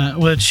patch on it,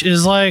 which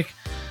is like,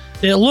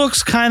 it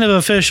looks kind of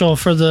official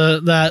for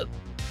that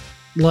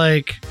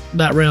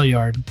rail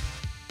yard.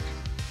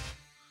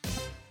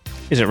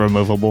 Is it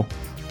removable?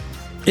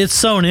 It's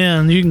sewn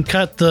in. You can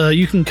cut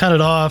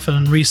it off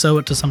and re-sew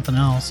it to something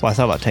else. Well, I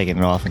thought about taking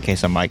it off in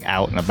case I'm like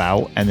out and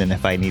about, and then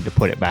if I need to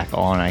put it back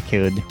on, I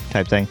could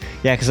type thing.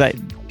 Yeah, because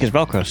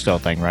Velcro's still a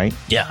thing, right?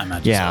 Yeah, I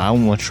imagine. Yeah,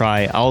 I'm gonna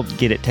try. I'll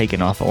get it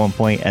taken off at one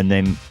point, and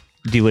then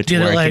do it to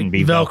Get where it it like can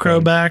be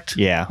Velcro backed.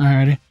 Yeah.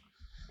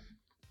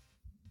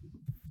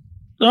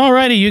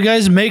 Alrighty, you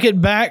guys make it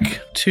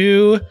back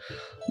to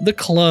the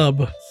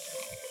club.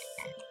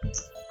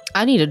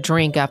 I need a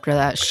drink after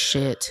that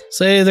shit.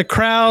 Say the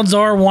crowds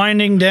are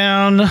winding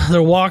down.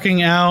 They're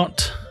walking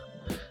out.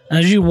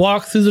 As you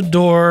walk through the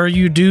door,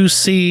 you do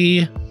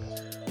see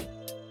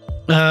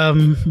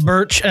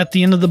Birch at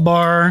the end of the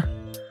bar,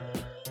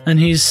 and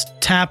he's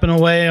tapping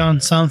away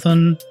on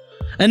something.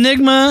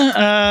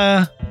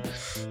 Enigma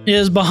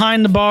is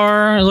behind the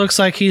bar. It looks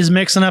like he's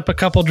mixing up a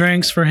couple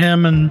drinks for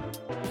him and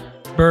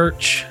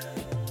Birch.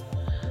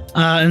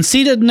 And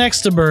seated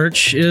next to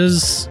Birch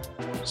is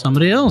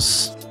somebody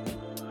else.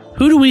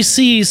 Who do we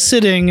see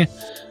sitting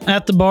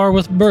at the bar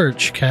with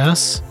Birch,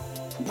 Cass?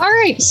 All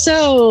right,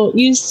 so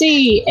you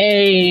see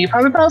a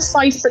probably about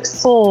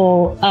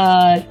 5'4",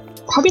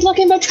 probably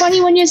looking about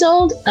 21 years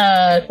old,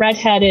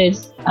 red-headed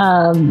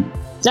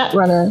net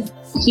runner.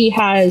 He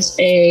has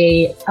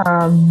a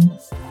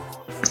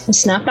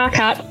snapback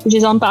hat, which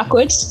is on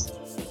backwards.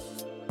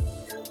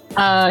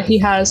 He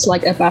has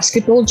like a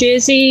basketball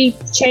jersey,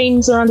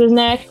 chains around his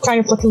neck,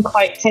 kind of looking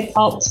quite hip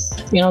hop,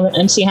 the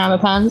MC Hammer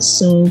pants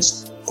and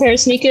pair of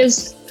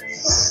sneakers.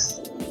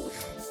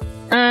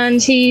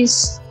 And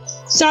he's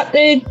sat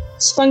there,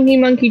 spunky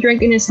monkey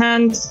drink in his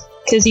hand,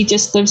 because he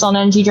just lives on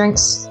energy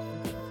drinks.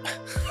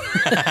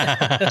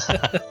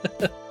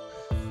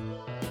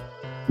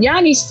 Yeah,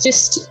 and he's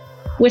just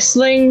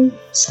whistling,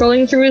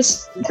 scrolling through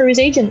his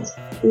agent,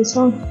 through his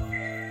phone.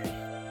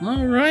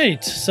 All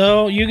right,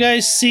 so you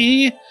guys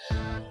see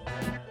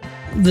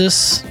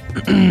this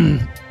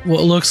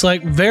what looks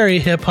like very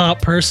hip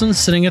hop person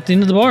sitting at the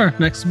end of the bar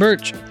next to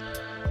Birch.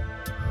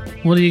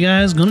 What are you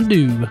guys gonna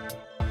do?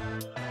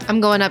 I'm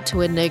going up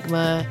to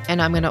Enigma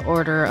and I'm gonna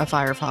order a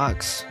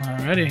Firefox.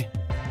 Alrighty.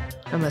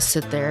 I'm gonna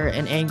sit there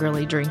and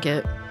angrily drink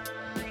it.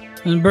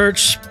 And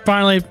Birch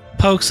finally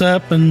pokes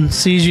up and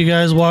sees you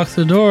guys walk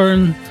through the door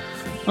and,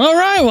 all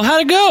right, well,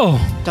 how'd it go?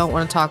 Don't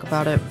want to talk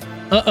about it.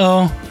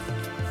 Uh-oh.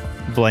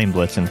 Blame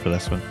Blitzen for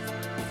this one.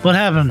 What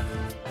happened?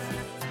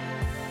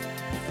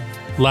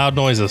 Loud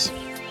noises.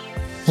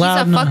 He's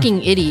a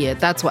fucking idiot.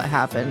 That's what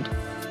happened.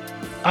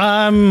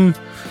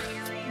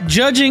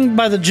 Judging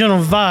by the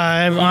general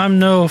vibe, I'm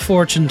no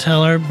fortune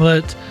teller,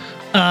 but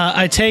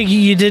I take it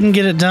you didn't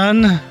get it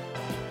done?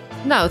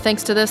 No,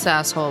 thanks to this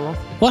asshole.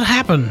 What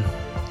happened?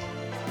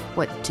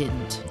 What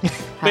didn't?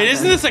 Wait,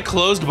 isn't this a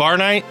closed bar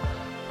night?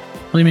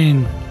 What do you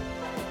mean?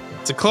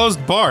 It's a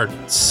closed bar.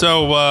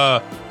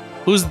 So,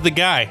 who's the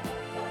guy?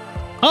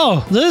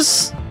 Oh,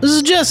 this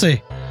is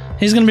Jesse.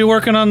 He's gonna be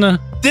working on the...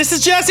 This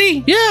is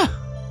Jesse? Yeah.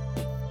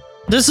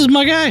 This is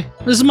my guy.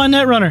 This is my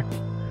net runner.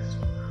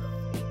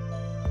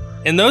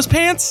 In those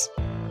pants?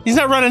 He's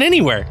not running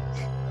anywhere.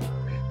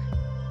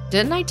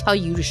 Didn't I tell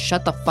you to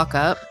shut the fuck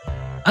up?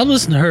 I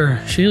listened to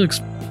her. She looks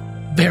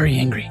very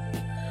angry.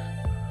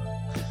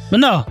 But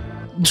no,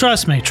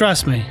 trust me.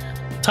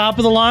 Top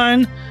of the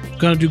line,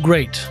 gonna do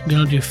great.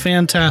 Gonna do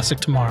fantastic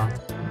tomorrow.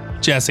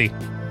 Jesse.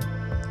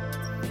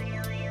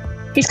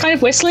 He's kind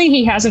of whistling.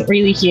 He hasn't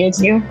really heard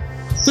you.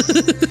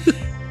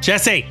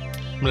 Jesse.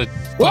 I'm gonna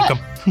welcome.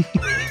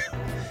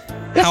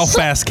 How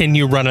fast can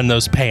you run in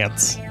those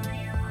pants?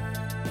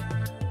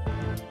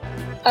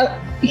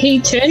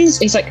 He turns.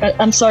 He's like,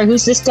 I'm sorry,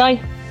 who's this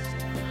guy?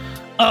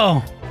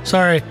 Oh,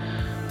 sorry.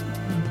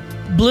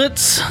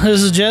 Blitz,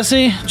 this is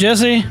Jesse.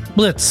 Jesse,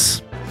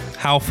 Blitz.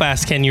 How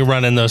fast can you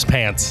run in those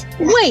pants?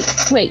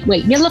 Wait.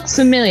 You look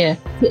familiar.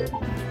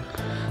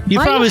 You've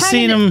Why probably you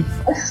seen hanging- him.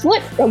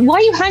 What? Why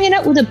are you hanging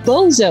out with a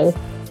bozo?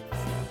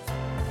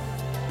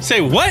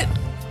 Say what?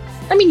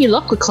 I mean, you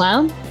look a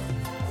clown.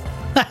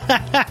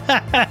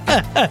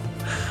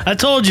 I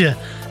told you,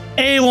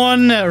 A1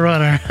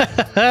 Netrunner.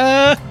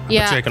 I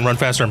Yeah, can run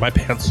faster in my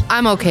pants.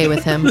 I'm okay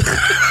with him.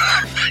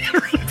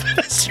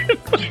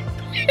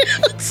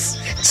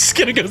 Just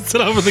gonna go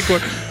sit off in the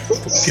corner.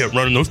 Can't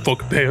run in those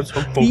fucking pants.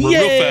 I'm fucking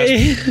real fast.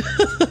 Yay!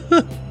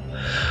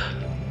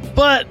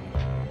 But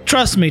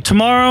trust me,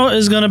 tomorrow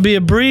is going to be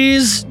a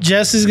breeze.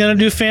 Jesse's going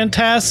to do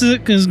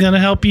fantastic. Is going to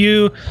help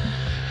you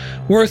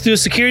work through a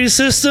security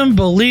system.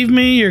 Believe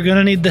me, you're going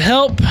to need the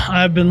help.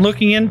 I've been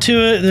looking into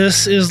it.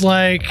 This is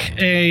like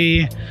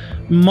a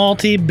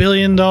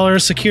multi-billion-dollar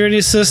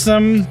security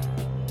system.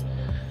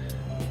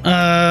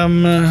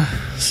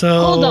 So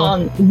Hold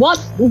on. What?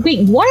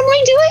 Wait, what am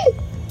I doing?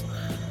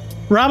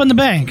 robbing the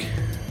bank.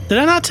 Did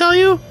I not tell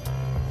you?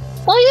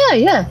 Oh,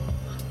 yeah.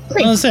 I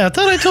was gonna say, I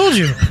thought I told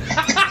you.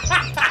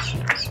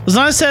 Because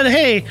I said,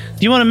 hey, do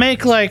you want to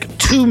make like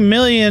 2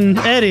 million,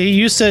 Eddie?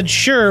 You said,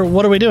 sure,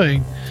 what are we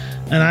doing?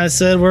 And I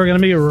said, we're going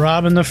to be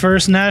robbing the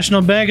First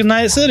National Bank in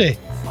Night City.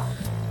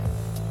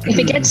 If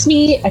it gets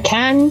me a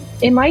can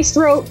in my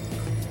throat,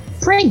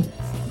 free.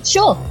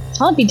 Sure,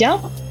 I'll be down.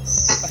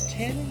 A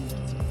cannon?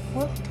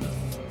 What?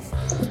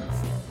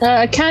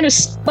 A can of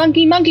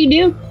Spunky Monkey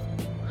Dew.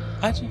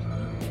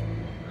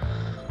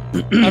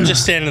 I'm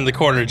just standing in the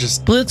corner,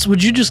 just Blitz,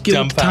 would you just give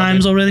up the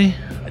Dumbfounded. times already?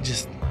 what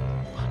is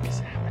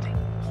happening?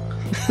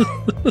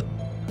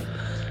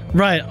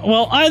 Right.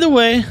 Well, either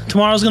way,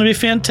 tomorrow's going to be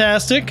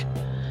fantastic.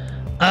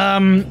 Why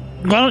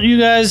don't you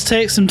guys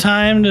take some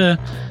time to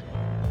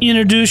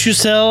introduce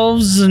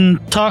yourselves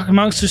and talk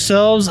amongst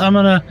yourselves? I'm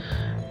going to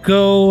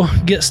go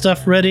get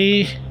stuff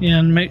ready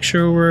and make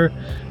sure we're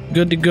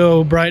good to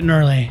go bright and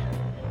early.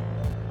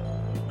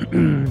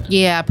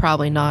 Yeah,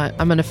 probably not.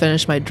 I'm gonna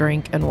finish my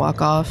drink and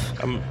walk off.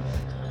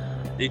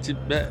 Need to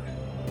bet.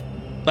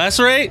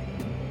 Lacerate?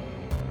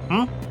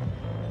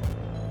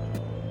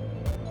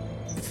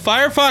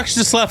 Firefox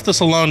just left us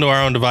alone to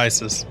our own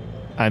devices.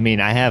 I mean,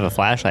 I have a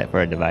flashlight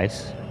for a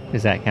device.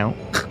 Does that count?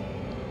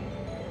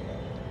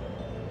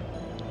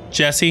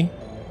 Jesse,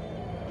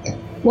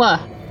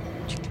 What?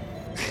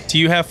 do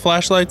you have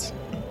flashlights?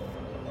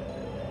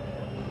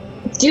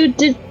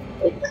 Dude,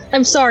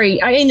 I'm sorry.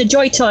 I ain't a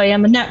joy toy.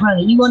 I'm a net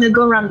runner. You want to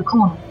go around the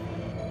corner?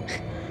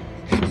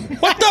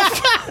 What the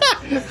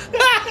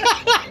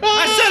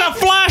I said a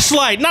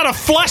flashlight, not a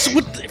flash.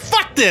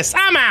 Fuck this.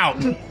 I'm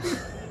out.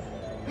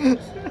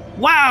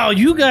 Wow,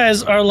 you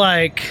guys are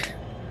like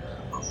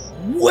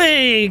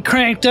way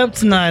cranked up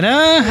tonight,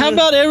 huh? How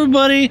about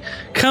everybody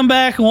come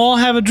back and we'll all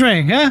have a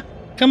drink, huh?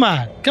 Come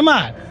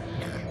on.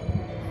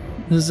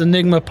 This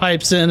Enigma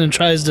pipes in and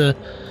tries to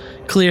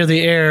clear the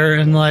air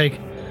and like,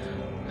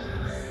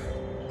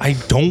 I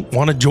don't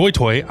want a joy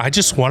toy. I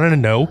just wanted to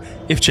know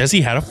if Jesse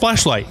had a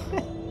flashlight.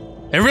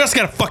 Everybody else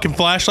got a fucking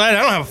flashlight.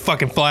 I don't have a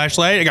fucking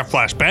flashlight. I got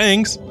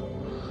flashbangs.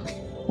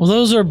 well,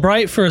 those are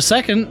bright for a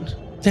second.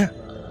 Yeah.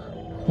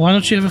 Why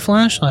don't you have a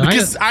flashlight?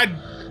 Because I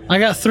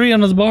got 3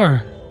 under the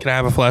bar. Can I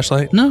have a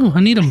flashlight? No, I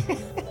need them.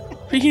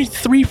 You need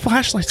 3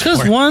 flashlights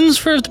Because for? one's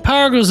for if the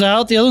power goes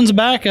out, the other one's a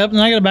backup, and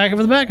I got a backup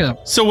for the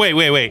backup. So wait.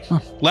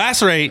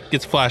 Lacerate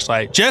gets a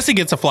flashlight. Jesse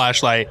gets a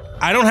flashlight.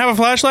 I don't have a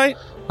flashlight?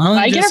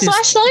 I get a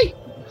flashlight?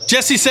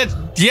 Jesse said,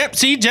 yep,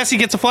 see? Jesse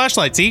gets a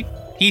flashlight, see?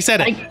 He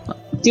said it.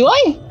 Do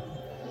I?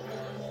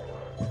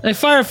 Hey,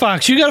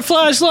 Firefox, you got a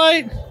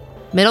flashlight?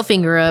 Middle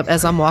finger up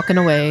as I'm walking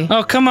away.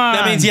 Oh, come on.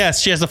 That means yes,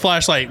 she has a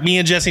flashlight. Me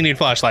and Jesse need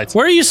flashlights.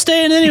 Where are you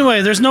staying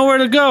anyway? There's nowhere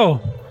to go.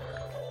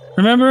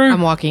 Remember?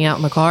 I'm walking out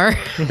in the car.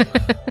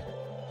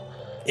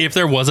 If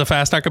there was a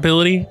fast talk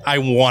ability, I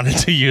wanted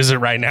to use it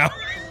right now.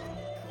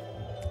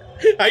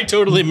 I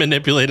totally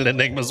manipulated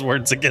Enigma's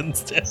words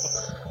against him.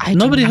 I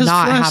Nobody do has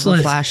not have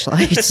a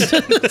flashlights.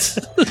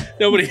 flashlight.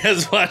 Nobody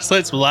has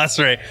flashlights with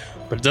Lacerate,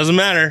 but it doesn't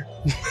matter.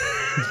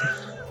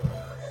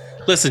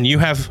 Listen, you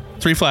have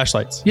 3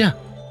 flashlights. Yeah.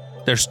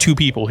 There's 2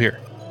 people here.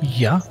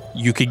 Yeah.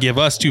 You could give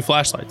us 2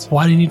 flashlights.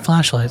 Why do you need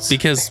flashlights?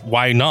 Because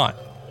why not?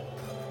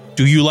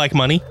 Do you like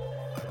money?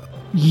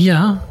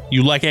 Yeah.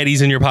 You like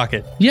Eddies in your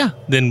pocket? Yeah.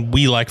 Then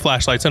we like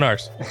flashlights in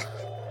ours.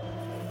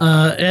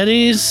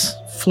 Eddie's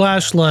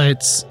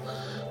flashlights.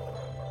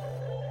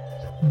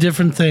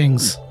 Different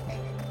things.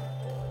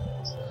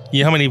 You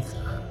know how many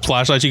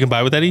flashlights you can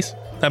buy with Eddies?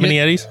 That many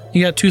Yeah. Eddies?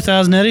 You got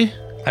 2,000 Eddie?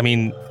 I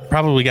mean,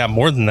 probably got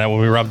more than that when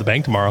we rob the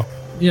bank tomorrow.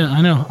 Yeah,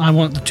 I know. I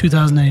want the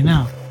 2,000 Eddie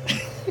now.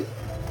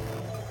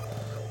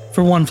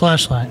 For 1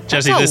 flashlight.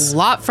 Jesse, That's a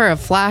lot for a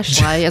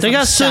flashlight. As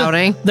I'm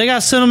shouting. They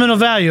got sentimental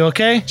value,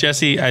 okay?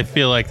 Jesse, I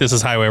feel like this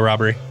is highway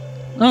robbery.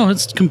 Oh,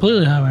 it's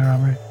completely highway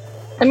robbery.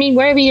 I mean,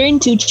 wherever you're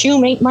into,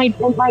 chew ain't my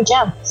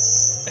jam.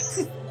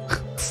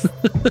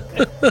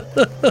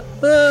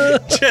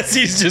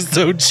 Jesse's just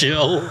so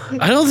chill.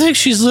 I don't think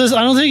he's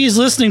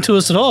listening to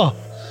us at all.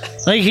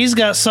 Like he's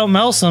got something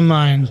else on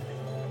mind.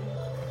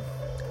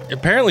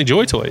 Apparently,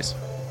 Joy Toys.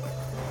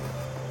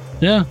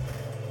 Yeah.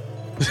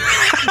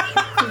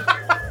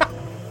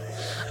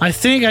 I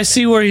think I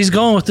see where he's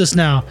going with this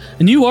now.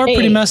 And you are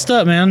pretty Hey. messed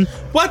up, man.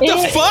 What the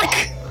Eh. fuck?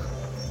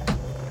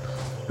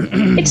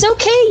 It's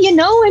okay, you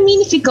know? I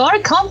mean, if you gotta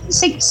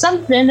compensate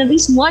something, at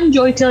least one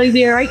joy till you'll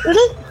be alright with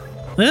it.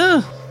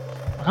 Yeah,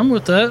 I'm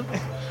with that.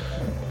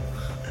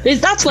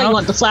 That's why you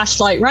want the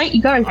flashlight, right?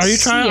 You gotta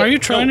Are you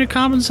trying to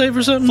compensate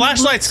for something?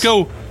 Flashlights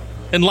go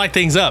and light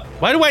things up.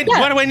 Why do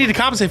I need to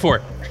compensate for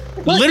it?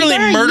 Well, Literally you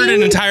gotta murdered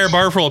an use- entire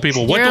bar full of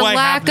people. What Your do I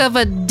lack have? of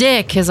a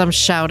dick, as I'm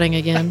shouting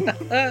again.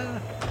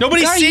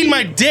 Nobody's Gotta seen use-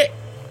 my dick.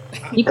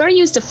 You gotta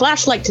use the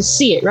flashlight to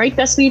see it, right?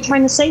 That's what you're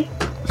trying to say?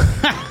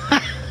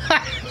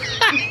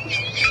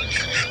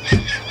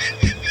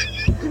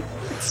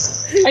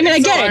 I mean, I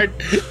get it.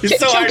 It's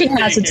so hard to Choking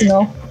hazards, take you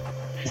it. know.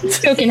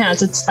 Choking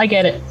hazards, I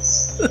get it.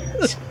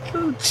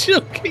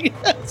 Joking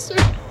answer.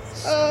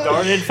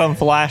 Started from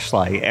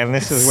flashlight, and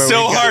this is where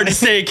So we hard to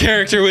stay in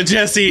character with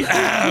Jesse.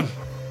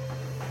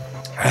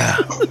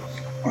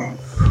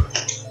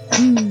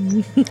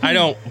 I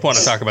don't want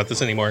to talk about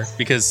this anymore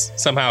because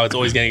somehow it's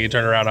always going to get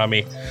turned around on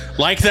me.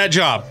 Like that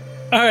job.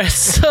 All right,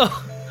 so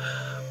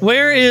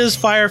where is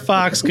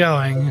Firefox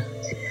going?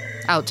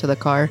 Out to the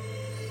car.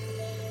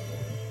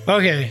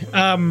 Okay.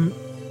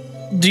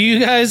 Do you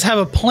guys have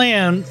a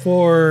plan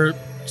for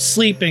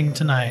sleeping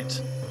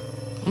tonight?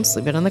 I'm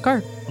sleeping in the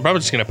car. I'm probably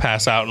just going to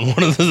pass out in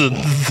one of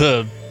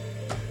the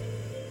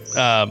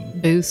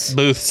Booths.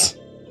 booths.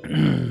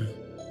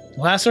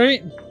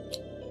 Lacerate?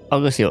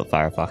 I'll go see what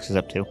Firefox is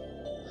up to.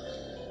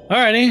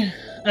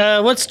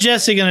 Alrighty. What's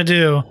Jesse gonna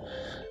do?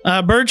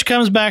 Birch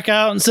comes back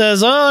out and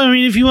says, "Oh, I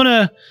mean, if you want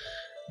to,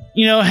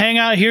 hang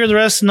out here the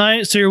rest of the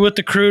night, so you're with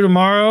the crew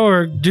tomorrow,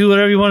 or do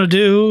whatever you want to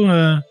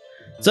do.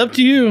 It's up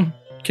to you,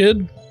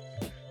 kid."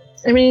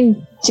 I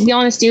mean, to be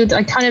honest, dude,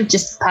 I kind of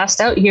just passed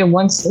out here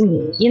once.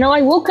 And,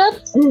 I woke up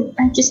and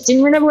I just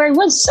didn't remember where I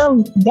was.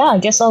 So, yeah, I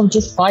guess I'll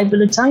just vibe with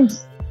the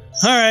times.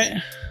 All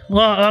right.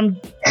 Well,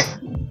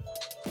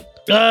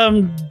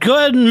 go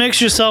ahead and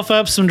mix yourself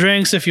up some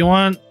drinks if you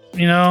want.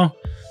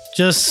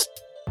 Just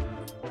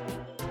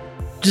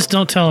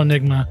don't tell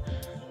Enigma.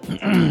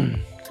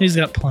 He's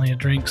got plenty of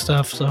drink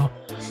stuff, so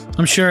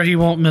I'm sure he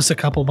won't miss a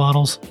couple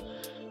bottles.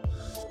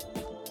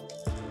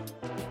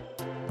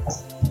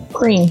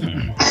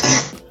 Green.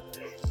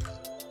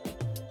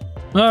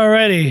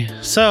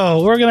 Alrighty,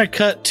 so we're gonna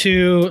cut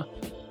to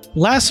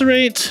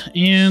Lacerate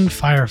and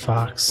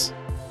Firefox.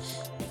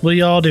 What are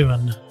y'all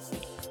doing?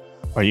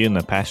 Are you in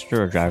the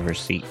passenger or driver's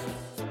seat?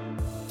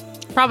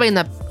 Probably in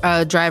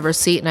the driver's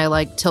seat, and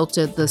I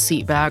tilted the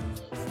seat back.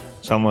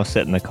 So I'm gonna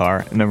sit in the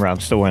car. Remember, I'm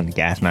still wearing the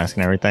gas mask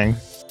and everything.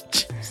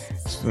 So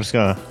I'm just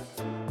gonna.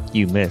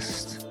 You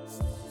missed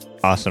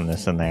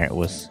awesomeness in there. It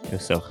was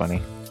so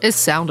funny. It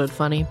sounded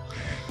funny.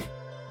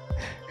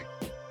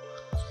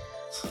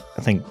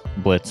 I think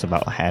Blitz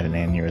about had an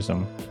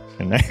aneurysm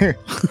in there.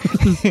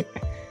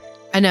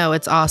 I know,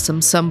 it's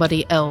awesome.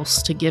 Somebody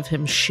else to give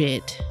him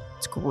shit.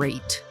 It's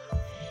great.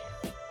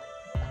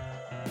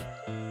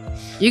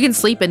 You can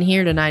sleep in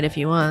here tonight if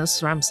you want.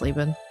 That's where I'm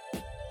sleeping. You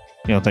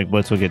don't think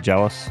Blitz would get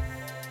jealous?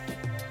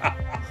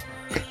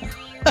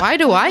 Why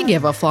do I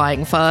give a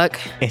flying fuck?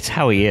 It's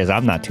how he is.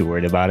 I'm not too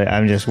worried about it.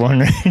 I'm just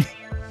wondering.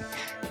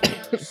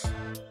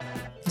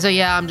 So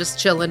yeah, I'm just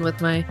chilling with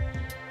my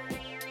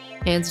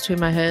hands between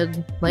my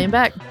head, laying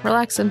back,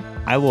 relaxing.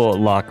 I will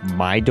lock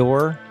my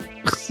door.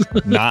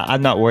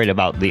 I'm not worried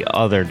about the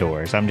other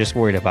doors. I'm just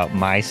worried about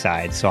my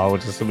side. So I will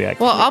just be like,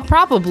 Well, I'll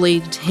probably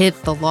hit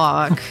the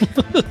lock.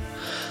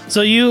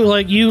 So you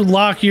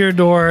lock your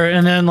door,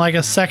 and then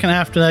a second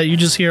after that, you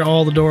just hear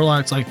all the door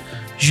locks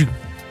shoo.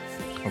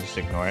 I'll just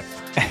ignore it.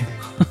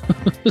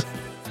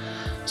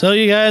 So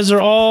you guys are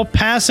all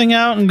passing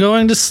out and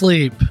going to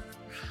sleep.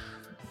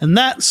 And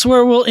that's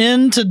where we'll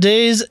end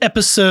today's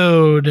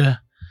episode.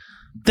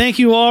 Thank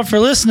you all for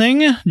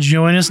listening.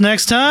 Join us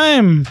next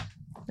time.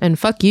 And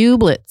fuck you,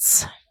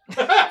 Blitz.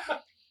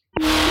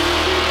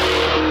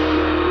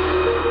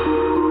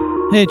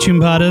 Hey,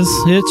 Chumpadas,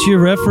 it's your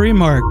referee,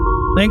 Mark.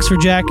 Thanks for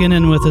jacking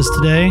in with us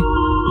today.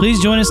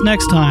 Please join us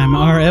next time.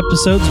 Our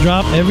episodes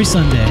drop every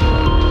Sunday.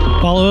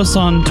 Follow us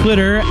on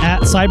Twitter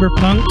at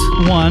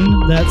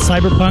Cyberpunked1, that's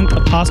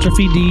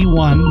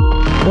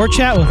Cyberpunk_D1, or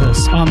chat with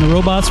us on the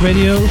Robots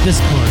Radio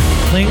Discord.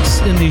 Links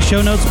in the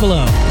show notes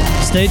below.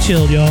 Stay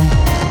chilled, y'all.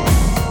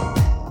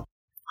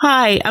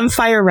 Hi, I'm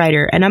Fire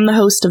Writer, and I'm the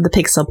host of The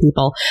Pixel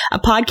People, a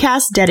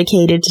podcast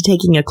dedicated to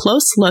taking a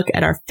close look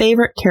at our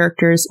favorite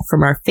characters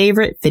from our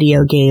favorite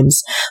video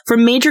games.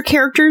 From major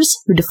characters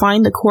who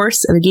define the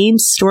course of a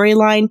game's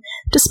storyline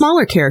to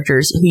smaller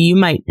characters who you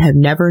might have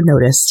never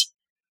noticed.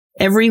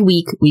 Every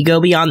week, we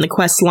go beyond the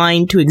quest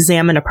line to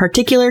examine a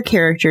particular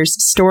character's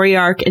story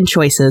arc and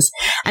choices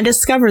and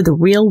discover the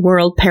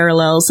real-world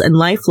parallels and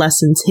life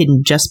lessons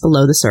hidden just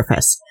below the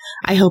surface.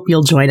 I hope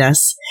you'll join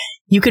us.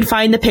 You can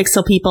find The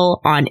Pixel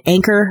People on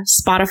Anchor,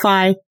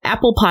 Spotify,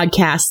 Apple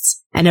Podcasts,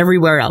 and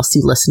everywhere else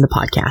you listen to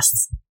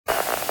podcasts.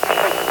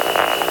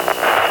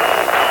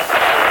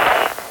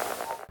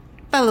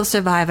 Fellow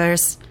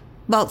survivors,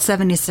 Vault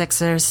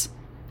 76ers,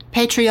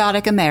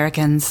 patriotic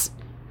Americans.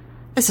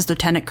 This is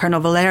Lieutenant Colonel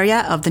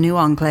Valeria of the New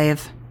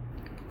Enclave.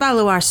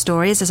 Follow our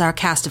stories as our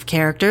cast of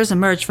characters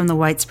emerge from the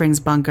White Springs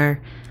bunker,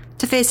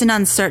 to face an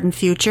uncertain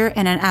future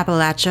in an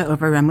Appalachia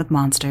overrun with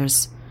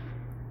monsters.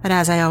 But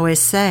as I always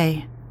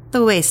say,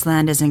 the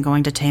wasteland isn't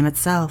going to tame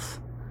itself.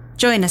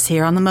 Join us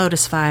here on the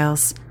Modus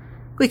Files.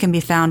 We can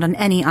be found on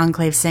any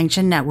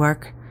Enclave-sanctioned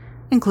network,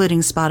 including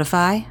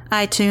Spotify,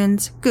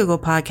 iTunes, Google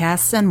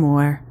Podcasts, and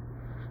more.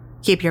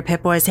 Keep your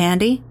Pip-Boys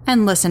handy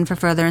and listen for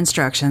further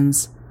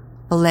instructions.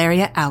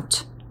 Valeria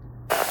out.